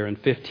occasions here. In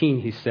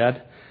 15, he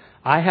said,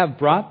 they have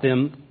brought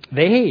them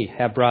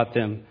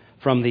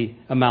from the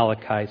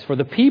Amalekites, for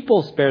the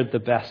people spared the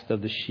best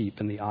of the sheep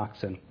and the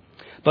oxen.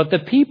 But the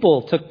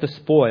people took the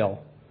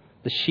spoil,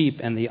 the sheep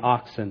and the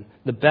oxen,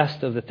 the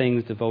best of the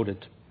things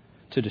devoted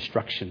to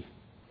destruction.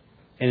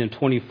 And in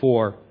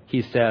 24,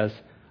 he says,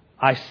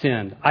 I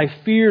sinned. I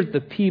feared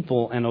the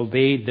people and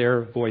obeyed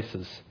their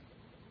voices.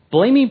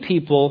 Blaming his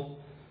people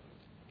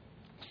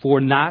for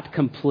not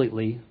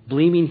completely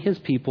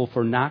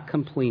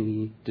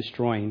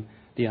destroying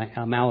the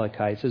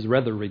Amalekites is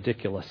rather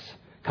ridiculous,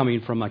 coming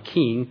from a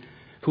king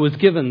who was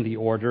given the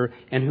order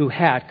and who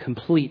had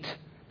complete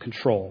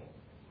control.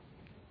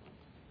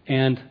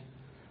 And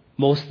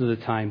most of the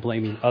time,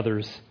 blaming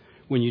others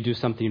when you do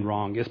something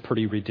wrong is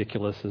pretty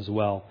ridiculous as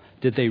well.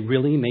 Did they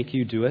really make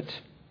you do it?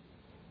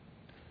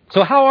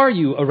 So how are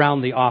you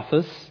around the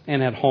office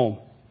and at home?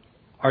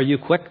 Are you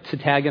quick to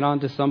tag it on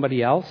to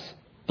somebody else?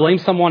 Blame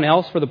someone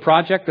else for the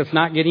project that's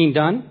not getting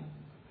done?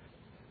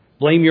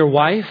 Blame your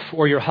wife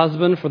or your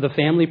husband for the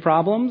family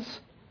problems?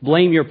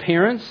 Blame your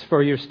parents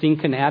for your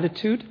stinking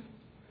attitude?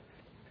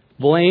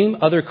 Blame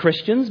other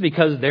Christians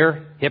because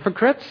they're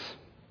hypocrites?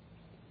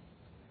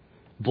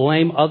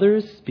 Blame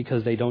others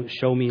because they don't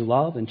show me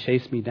love and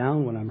chase me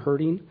down when I'm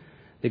hurting?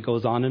 It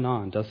goes on and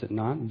on, does it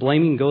not?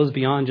 Blaming goes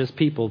beyond just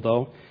people,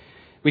 though.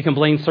 We can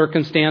blame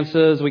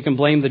circumstances. We can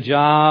blame the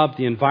job,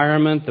 the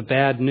environment, the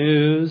bad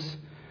news.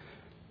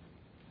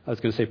 I was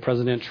going to say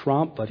President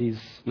Trump, but he's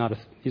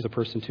a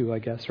person too, I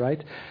guess,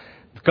 right?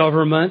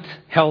 Government,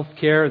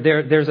 healthcare.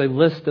 There's a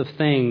list of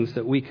things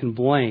that we can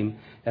blame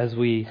as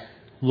we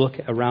look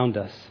around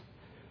us.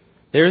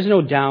 There is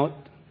no doubt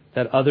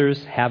that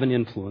others have an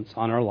influence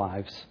on our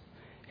lives,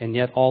 and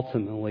yet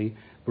ultimately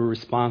we're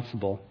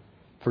responsible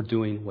for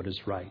doing what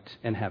is right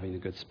and having a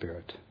good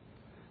spirit.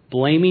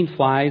 Blaming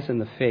flies in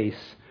the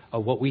face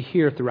of what we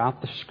hear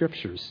throughout the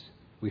Scriptures.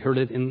 We heard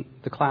it in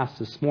the class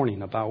this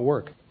morning about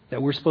work.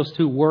 That we're supposed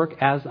to work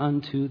as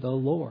unto the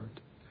Lord.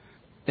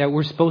 That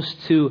we're supposed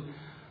to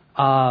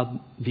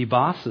be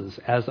bosses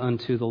as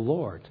unto the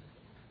Lord.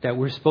 That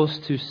we're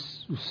supposed to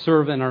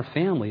serve in our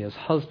family as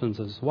husbands,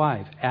 as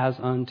wives, as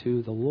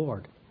unto the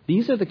Lord.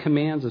 These are the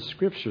commands of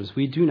Scriptures.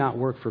 We do not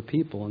work for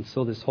people. And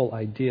so this whole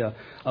idea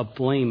of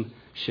blame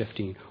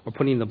shifting or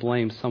putting the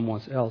blame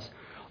someone else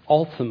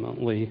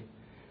ultimately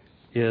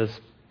is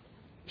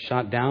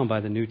shot down by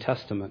the New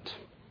Testament.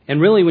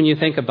 And really, when you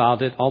think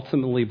about it,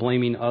 ultimately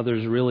blaming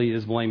others really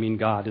is blaming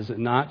God, is it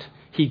not?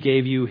 He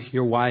gave you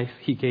your wife.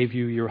 He gave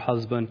you your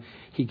husband.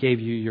 He gave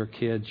you your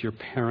kids, your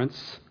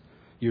parents,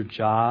 your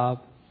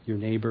job, your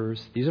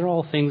neighbors. These are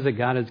all things that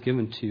God has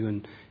given to you.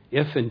 And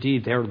if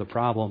indeed they're the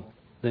problem,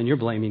 then you're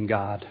blaming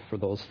God for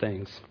those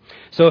things.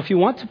 So if you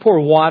want to pour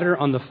water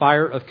on the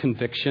fire of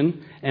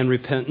conviction and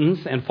repentance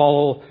and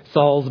follow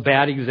Saul's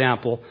bad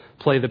example,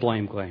 play the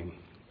blame game.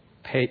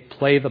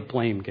 Play the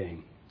blame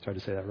game. Try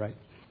to say that right.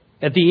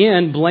 At the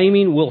end,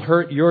 blaming will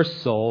hurt your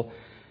soul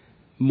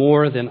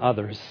more than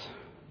others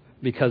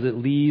because it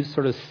leaves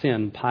sort of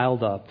sin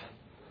piled up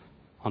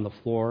on the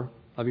floor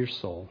of your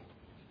soul,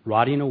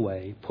 rotting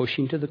away,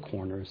 pushing to the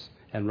corners,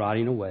 and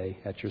rotting away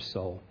at your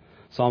soul.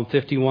 Psalm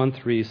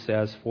 51:3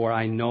 says, "For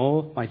I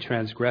know my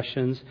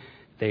transgressions,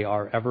 they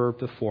are ever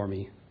before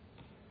me."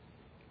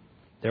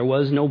 There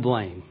was no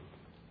blame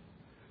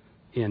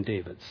in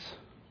David's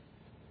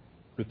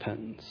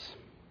repentance.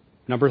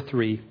 Number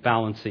 3,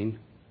 balancing.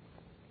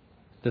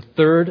 The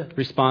third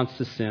response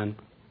to sin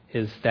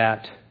is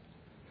that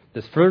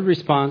the third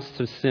response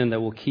to sin that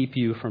will keep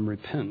you from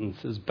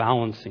repentance is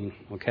balancing,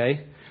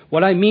 okay?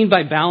 What I mean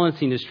by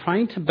balancing is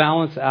trying to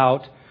balance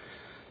out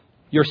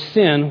your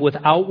sin with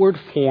outward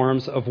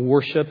forms of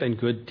worship and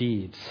good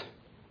deeds,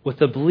 with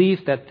the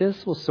belief that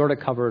this will sort of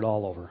cover it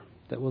all over,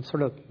 that will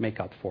sort of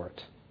make up for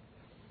it.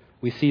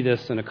 We see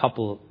this in a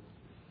couple of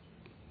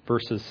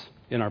verses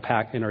in our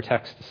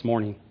text this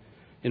morning.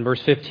 In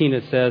verse 15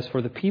 it says,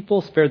 "For the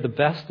people spared the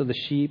best of the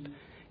sheep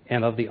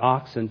and of the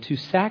oxen to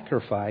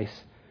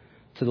sacrifice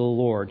to the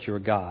Lord your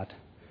God."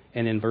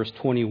 And in verse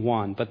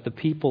 21, "But the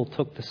people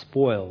took the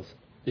spoils,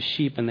 the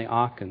sheep and the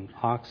oxen,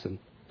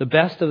 the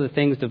best of the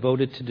things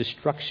devoted to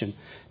destruction,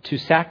 to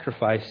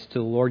sacrifice to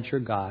the Lord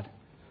your God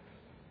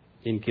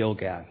in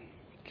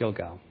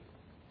Gilgal."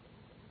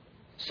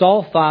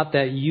 Saul thought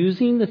that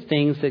using the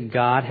things that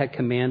God had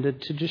commanded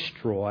to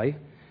destroy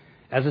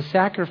as a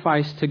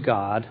sacrifice to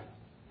God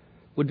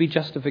would be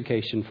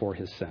justification for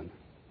his sin.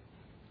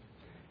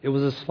 It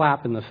was a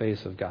slap in the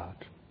face of God.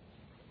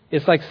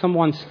 It's like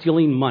someone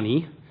stealing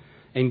money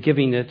and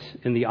giving it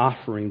in the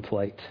offering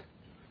plate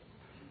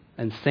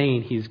and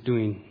saying he's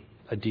doing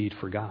a deed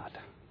for God.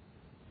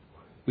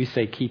 We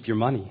say, keep your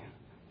money.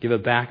 Give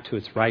it back to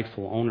its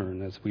rightful owner,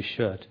 and as we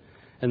should.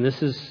 And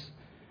this is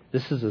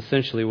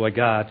essentially what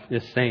God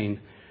is saying.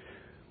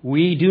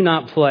 We do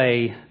not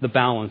play the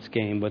balance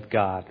game with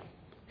God.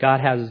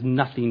 God has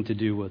nothing to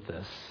do with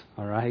this,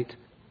 all right?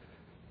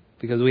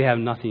 Because we have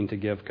nothing to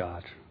give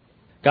God.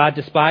 God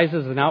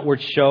despises an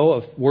outward show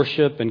of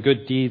worship and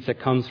good deeds that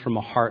comes from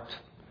a heart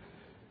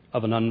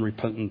of an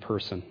unrepentant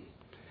person.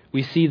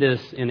 We see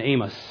this in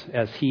Amos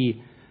as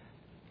he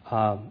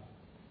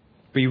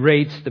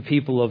berates the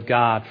people of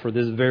God for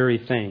this very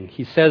thing.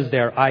 He says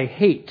there,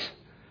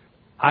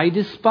 I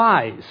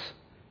despise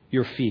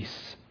your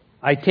feasts.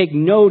 I take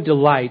no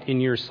delight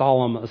in your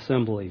solemn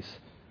assemblies.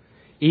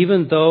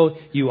 Even though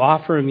you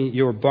offer me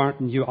your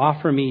burnt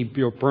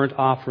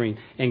offering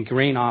and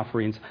grain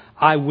offerings,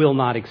 I will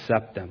not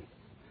accept them.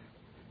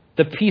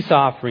 The peace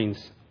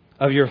offerings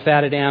of your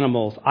fatted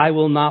animals, I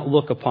will not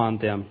look upon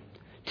them.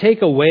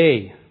 Take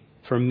away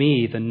from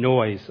me the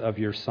noise of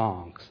your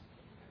songs.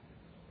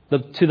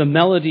 To the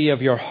melody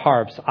of your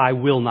harps, I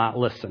will not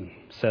listen,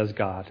 says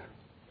God.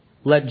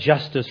 Let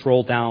justice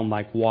roll down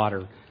like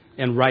water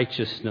and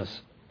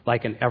righteousness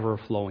like an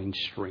ever-flowing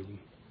stream.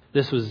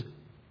 This was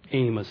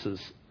Amos's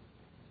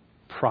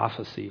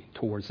prophecy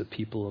towards the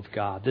people of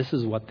God. This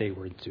is what they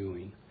were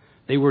doing.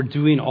 They were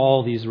doing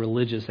all these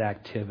religious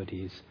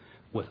activities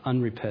with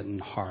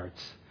unrepentant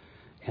hearts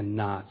and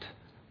not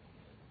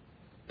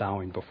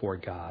bowing before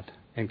God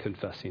and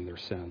confessing their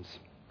sins.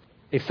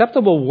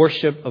 Acceptable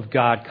worship of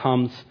God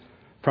comes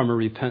from a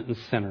repentant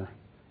sinner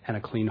and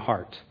a clean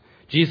heart.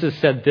 Jesus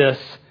said this,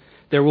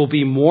 there will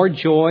be more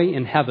joy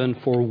in heaven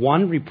for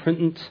one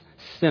repentant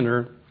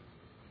sinner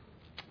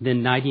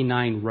than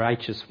 99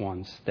 righteous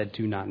ones that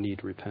do not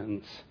need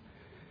repentance.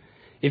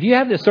 If you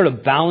have this sort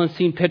of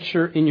balancing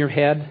picture in your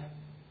head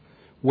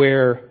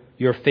where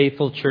your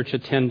faithful church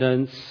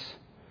attendance,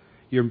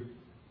 your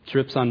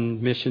trips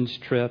on missions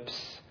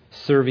trips,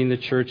 serving the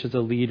church as a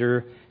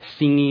leader,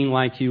 singing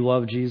like you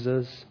love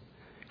Jesus,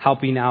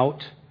 helping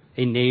out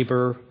a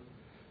neighbor,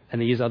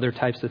 and these other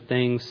types of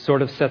things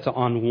sort of sets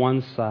on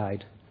one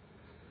side.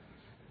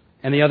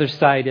 And the other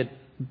side, it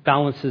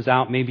balances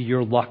out maybe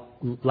your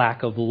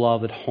lack of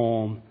love at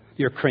home,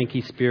 your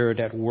cranky spirit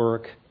at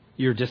work,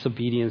 your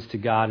disobedience to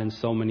God in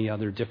so many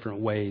other different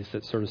ways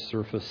that sort of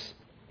surface.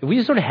 If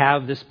we sort of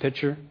have this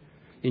picture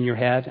in your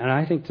head, and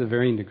I think to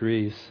varying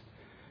degrees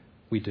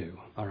we do,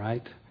 all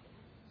right?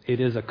 It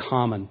is a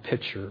common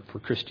picture for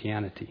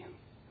Christianity.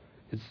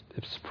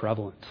 It's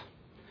prevalent.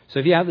 So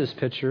if you have this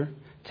picture,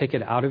 take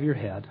it out of your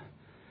head,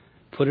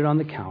 put it on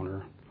the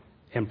counter,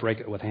 and break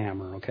it with a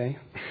hammer, okay?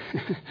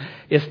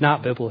 It's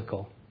not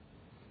biblical.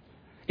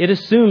 It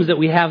assumes that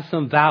we have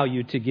some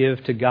value to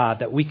give to God,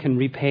 that we can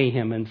repay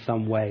Him in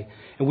some way,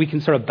 and we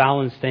can sort of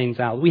balance things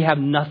out. We have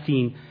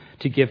nothing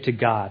to give to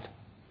God.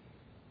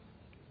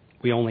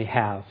 We only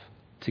have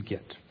to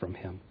get from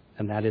Him,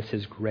 and that is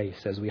His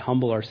grace as we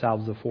humble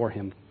ourselves before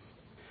Him.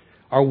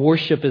 Our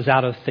worship is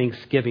out of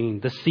thanksgiving.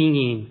 The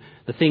singing,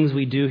 the things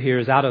we do here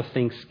is out of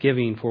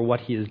thanksgiving for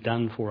what He has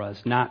done for us,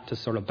 not to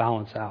sort of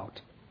balance out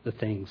the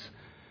things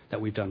that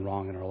we've done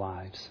wrong in our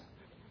lives.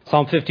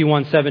 Psalm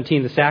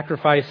 51:17, the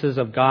sacrifices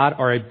of God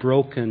are a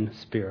broken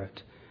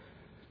spirit,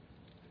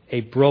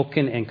 a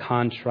broken and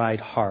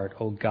contrite heart,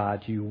 O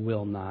God, you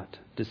will not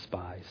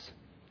despise.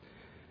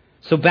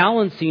 So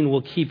balancing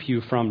will keep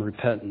you from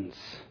repentance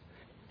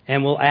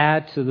and will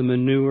add to the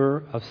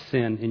manure of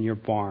sin in your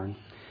barn.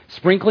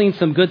 Sprinkling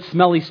some good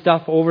smelly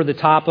stuff over the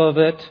top of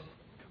it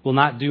will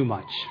not do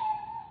much,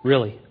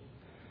 really.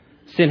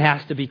 Sin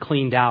has to be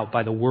cleaned out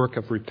by the work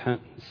of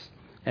repentance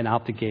and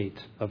out the gate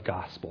of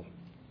gospel.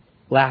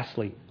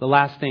 Lastly, the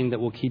last thing that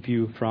will keep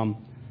you from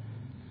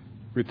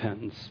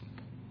repentance,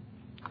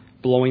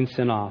 blowing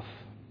sin off.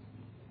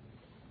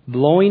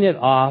 Blowing it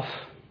off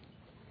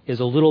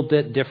is a little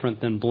bit different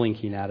than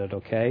blinking at it,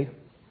 okay?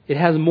 It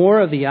has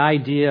more of the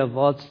idea of,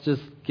 let's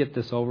just get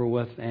this over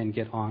with and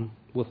get on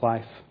with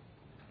life.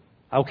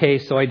 Okay,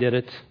 so I did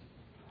it.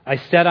 I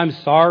said I'm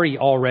sorry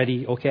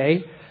already,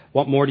 okay?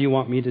 What more do you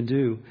want me to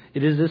do?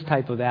 It is this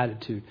type of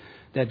attitude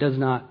that does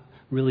not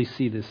really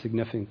see the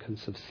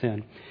significance of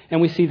sin.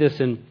 And we see this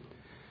in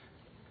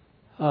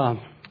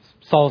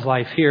Saul's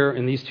life here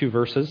in these two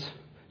verses.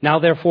 Now,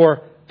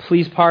 therefore,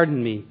 please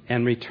pardon me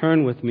and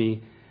return with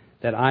me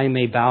that I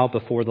may bow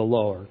before the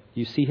Lord.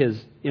 You see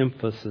his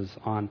emphasis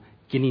on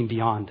getting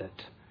beyond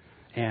it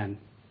and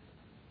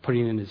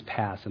putting it in his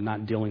past and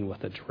not dealing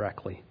with it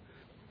directly.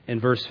 In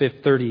verse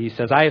 30, he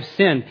says, I have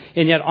sinned,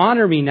 and yet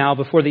honor me now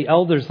before the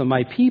elders of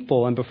my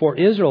people and before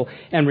Israel,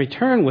 and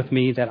return with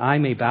me that I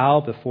may bow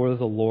before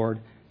the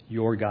Lord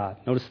your God.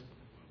 Notice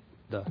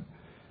the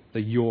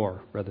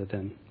your rather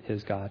than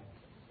his God.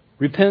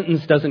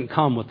 Repentance doesn't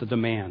come with the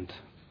demand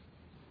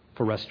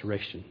for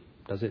restoration,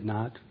 does it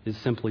not? It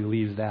simply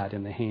leaves that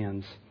in the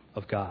hands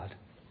of God.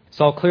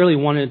 Saul clearly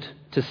wanted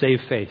to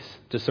save face,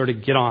 to sort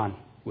of get on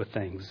with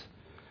things.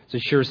 It's a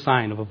sure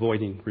sign of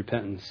avoiding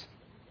repentance.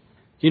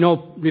 You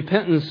know,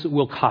 repentance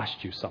will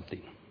cost you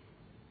something.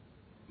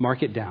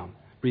 Mark it down.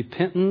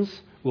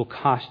 Repentance will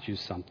cost you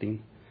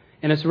something.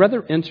 And it's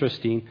rather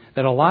interesting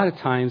that a lot of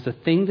times the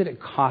thing that it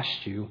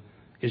costs you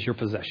is your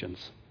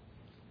possessions.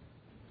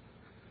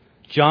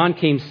 John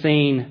came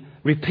saying,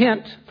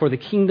 repent, for the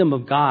kingdom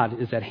of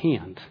God is at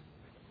hand.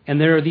 And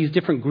there are these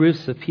different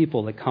groups of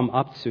people that come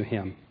up to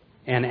him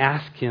and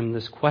ask him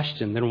this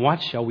question, then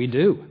what shall we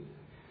do?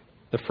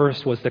 The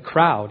first was the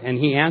crowd, and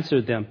he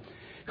answered them,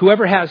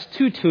 whoever has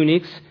 2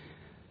 tunics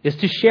is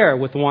to share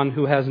with one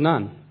who has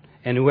none,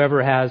 and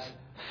whoever has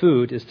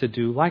food is to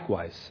do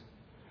likewise.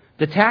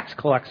 The tax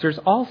collectors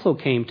also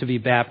came to be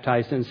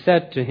baptized and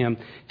said to him,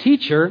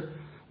 Teacher,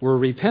 we're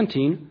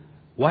repenting.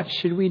 What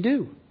should we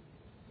do?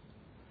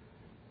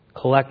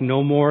 Collect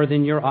no more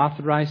than you're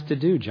authorized to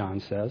do,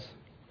 John says.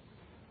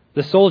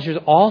 The soldiers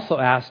also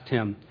asked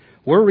him,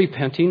 we're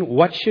repenting.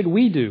 What should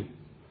we do?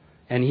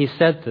 And he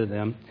said to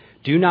them,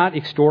 do not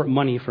extort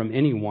money from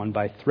anyone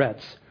by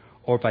threats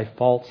or by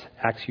false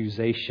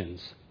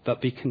accusations,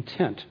 but be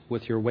content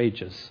with your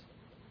wages.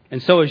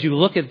 And so as you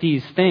look at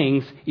these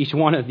things, each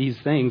one of these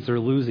things are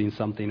losing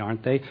something,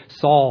 aren't they?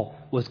 Saul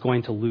was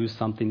going to lose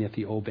something if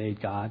he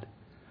obeyed God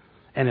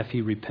and if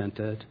he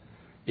repented.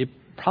 It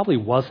probably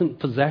wasn't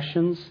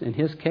possessions in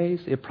his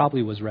case. It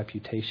probably was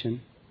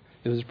reputation.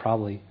 It was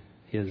probably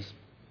his,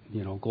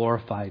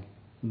 glorified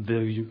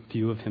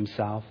view of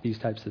himself, these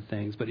types of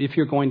things. But if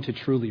you're going to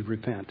truly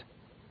repent,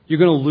 you're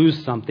going to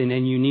lose something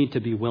and you need to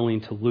be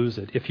willing to lose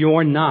it. If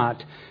you're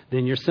not,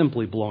 then you're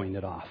simply blowing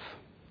it off.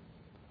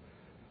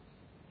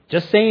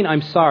 Just saying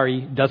I'm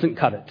sorry doesn't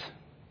cut it.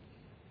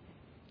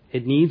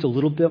 It needs a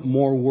little bit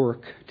more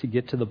work to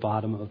get to the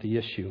bottom of the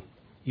issue.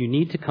 You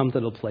need to come to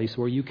the place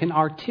where you can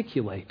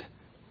articulate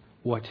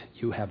what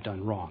you have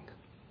done wrong.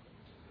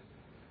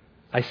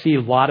 I see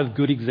a lot of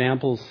good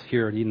examples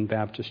here at Eden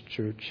Baptist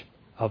Church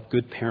of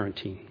good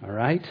parenting, all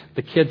right?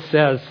 The kid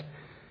says,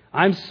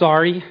 I'm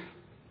sorry.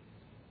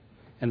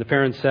 And the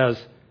parent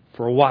says,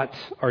 for what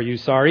are you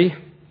sorry?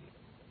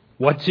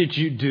 What did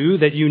you do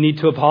that you need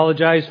to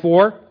apologize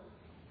for?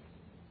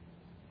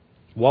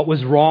 What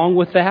was wrong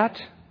with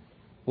that?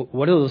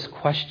 What are those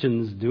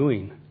questions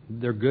doing?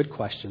 They're good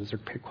questions.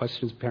 They're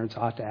questions parents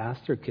ought to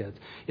ask their kids.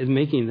 It's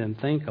making them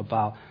think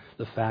about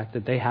the fact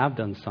that they have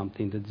done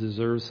something that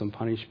deserves some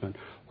punishment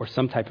or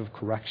some type of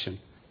correction.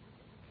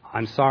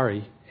 I'm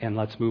sorry, and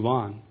let's move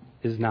on,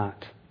 is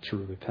not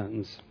true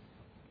repentance.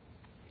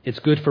 It's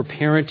good for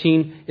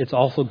parenting. It's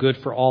also good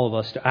for all of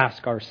us to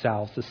ask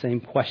ourselves the same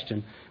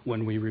question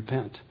when we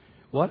repent.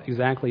 What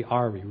exactly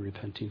are we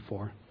repenting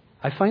for?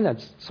 I find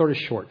that sort of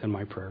short in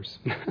my prayers.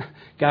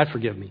 God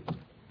forgive me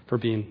for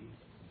being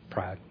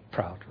proud,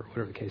 or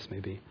whatever the case may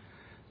be.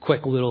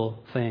 Quick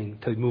little thing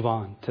to move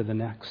on to the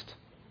next.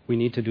 We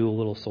need to do a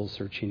little soul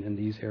searching in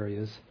these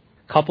areas.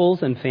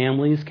 Couples and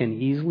families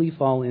can easily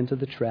fall into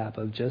the trap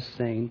of just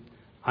saying,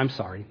 I'm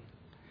sorry.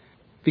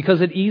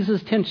 Because it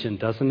eases tension,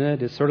 doesn't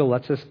it? It sort of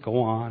lets us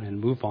go on and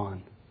move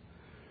on.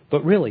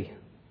 But really,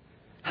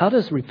 how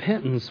does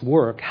repentance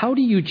work? How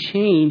do you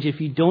change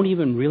if you don't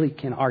even really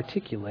can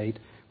articulate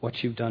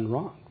what you've done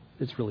wrong?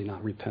 It's really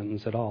not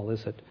repentance at all,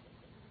 is it?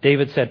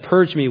 David said,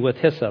 purge me with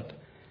hyssop,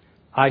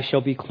 I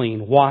shall be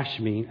clean. Wash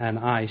me, and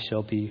I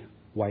shall be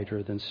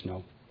whiter than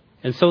snow.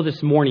 And so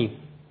this morning,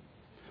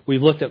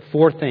 we've looked at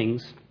 4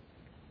 things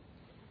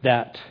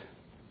that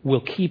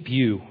will keep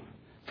you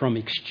from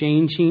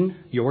exchanging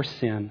your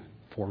sin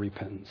for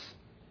repentance.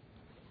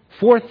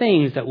 4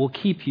 things that will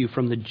keep you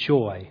from the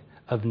joy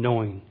of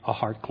knowing a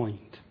heart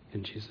cleaned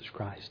in Jesus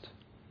Christ.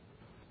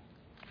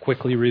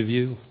 Quickly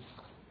review.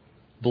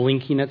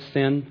 Blinking at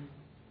sin,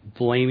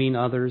 blaming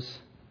others,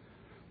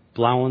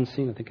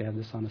 balancing, I think I have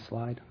this on a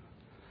slide.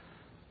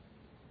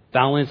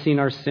 Balancing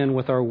our sin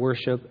with our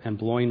worship and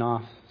blowing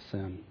off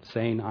sin,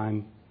 saying,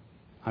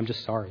 I'm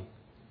just sorry.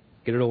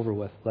 Get it over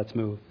with. Let's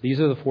move. These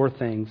are the 4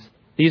 things.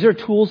 These are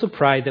tools of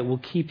pride that will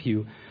keep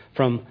you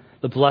from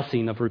the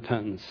blessing of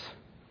repentance.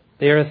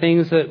 They are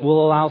things that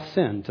will allow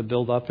sin to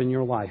build up in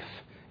your life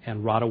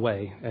and rot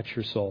away at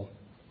your soul.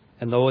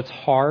 And though it's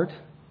hard,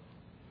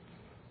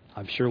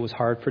 I'm sure it was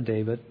hard for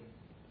David,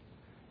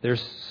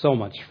 there's so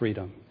much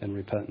freedom in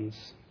repentance.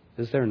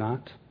 Is there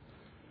not?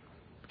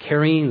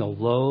 Carrying the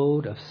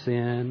load of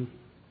sin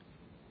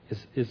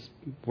is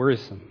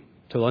worrisome.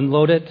 To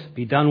unload it,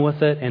 be done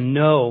with it, and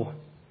know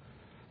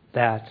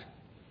that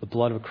the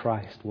blood of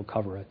Christ will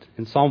cover it.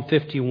 In Psalm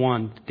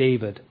 51,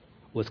 David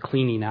was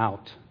cleaning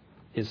out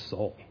his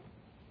soul.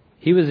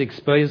 He was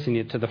exposing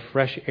it to the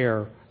fresh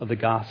air of the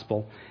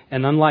gospel.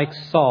 And unlike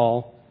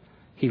Saul,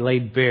 he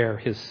laid bare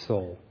his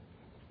soul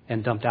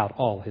and dumped out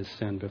all his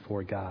sin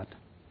before God.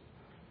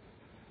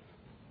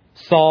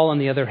 Saul, on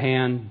the other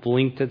hand,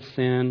 blinked at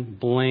sin,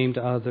 blamed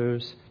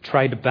others,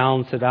 tried to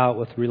balance it out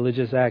with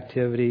religious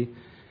activity,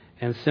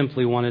 and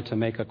simply wanted to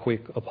make a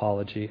quick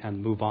apology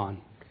and move on.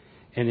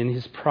 And in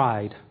his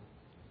pride,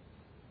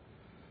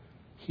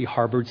 he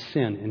harbored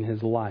sin in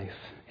his life,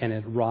 and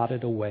it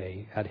rotted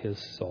away at his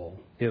soul.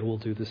 It will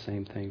do the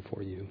same thing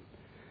for you.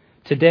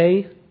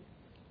 Today,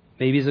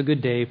 maybe is a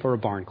good day for a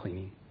barn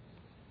cleaning.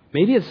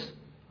 Maybe it's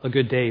a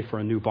good day for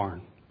a new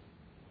barn.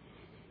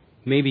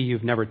 Maybe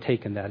you've never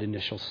taken that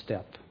initial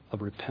step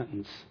of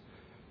repentance.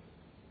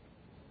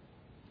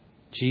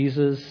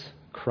 Jesus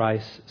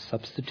Christ's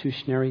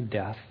substitutionary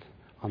death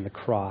on the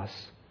cross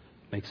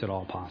makes it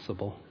all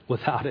possible.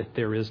 Without it,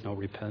 there is no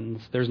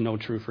repentance. There's no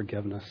true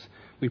forgiveness.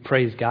 We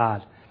praise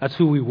God. That's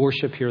who we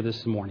worship here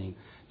this morning,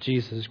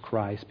 Jesus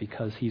Christ,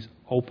 because he's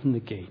opened the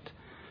gate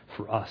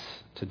for us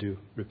to do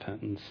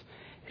repentance.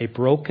 A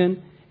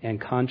broken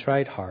and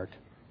contrite heart,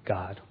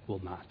 God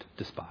will not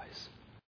despise.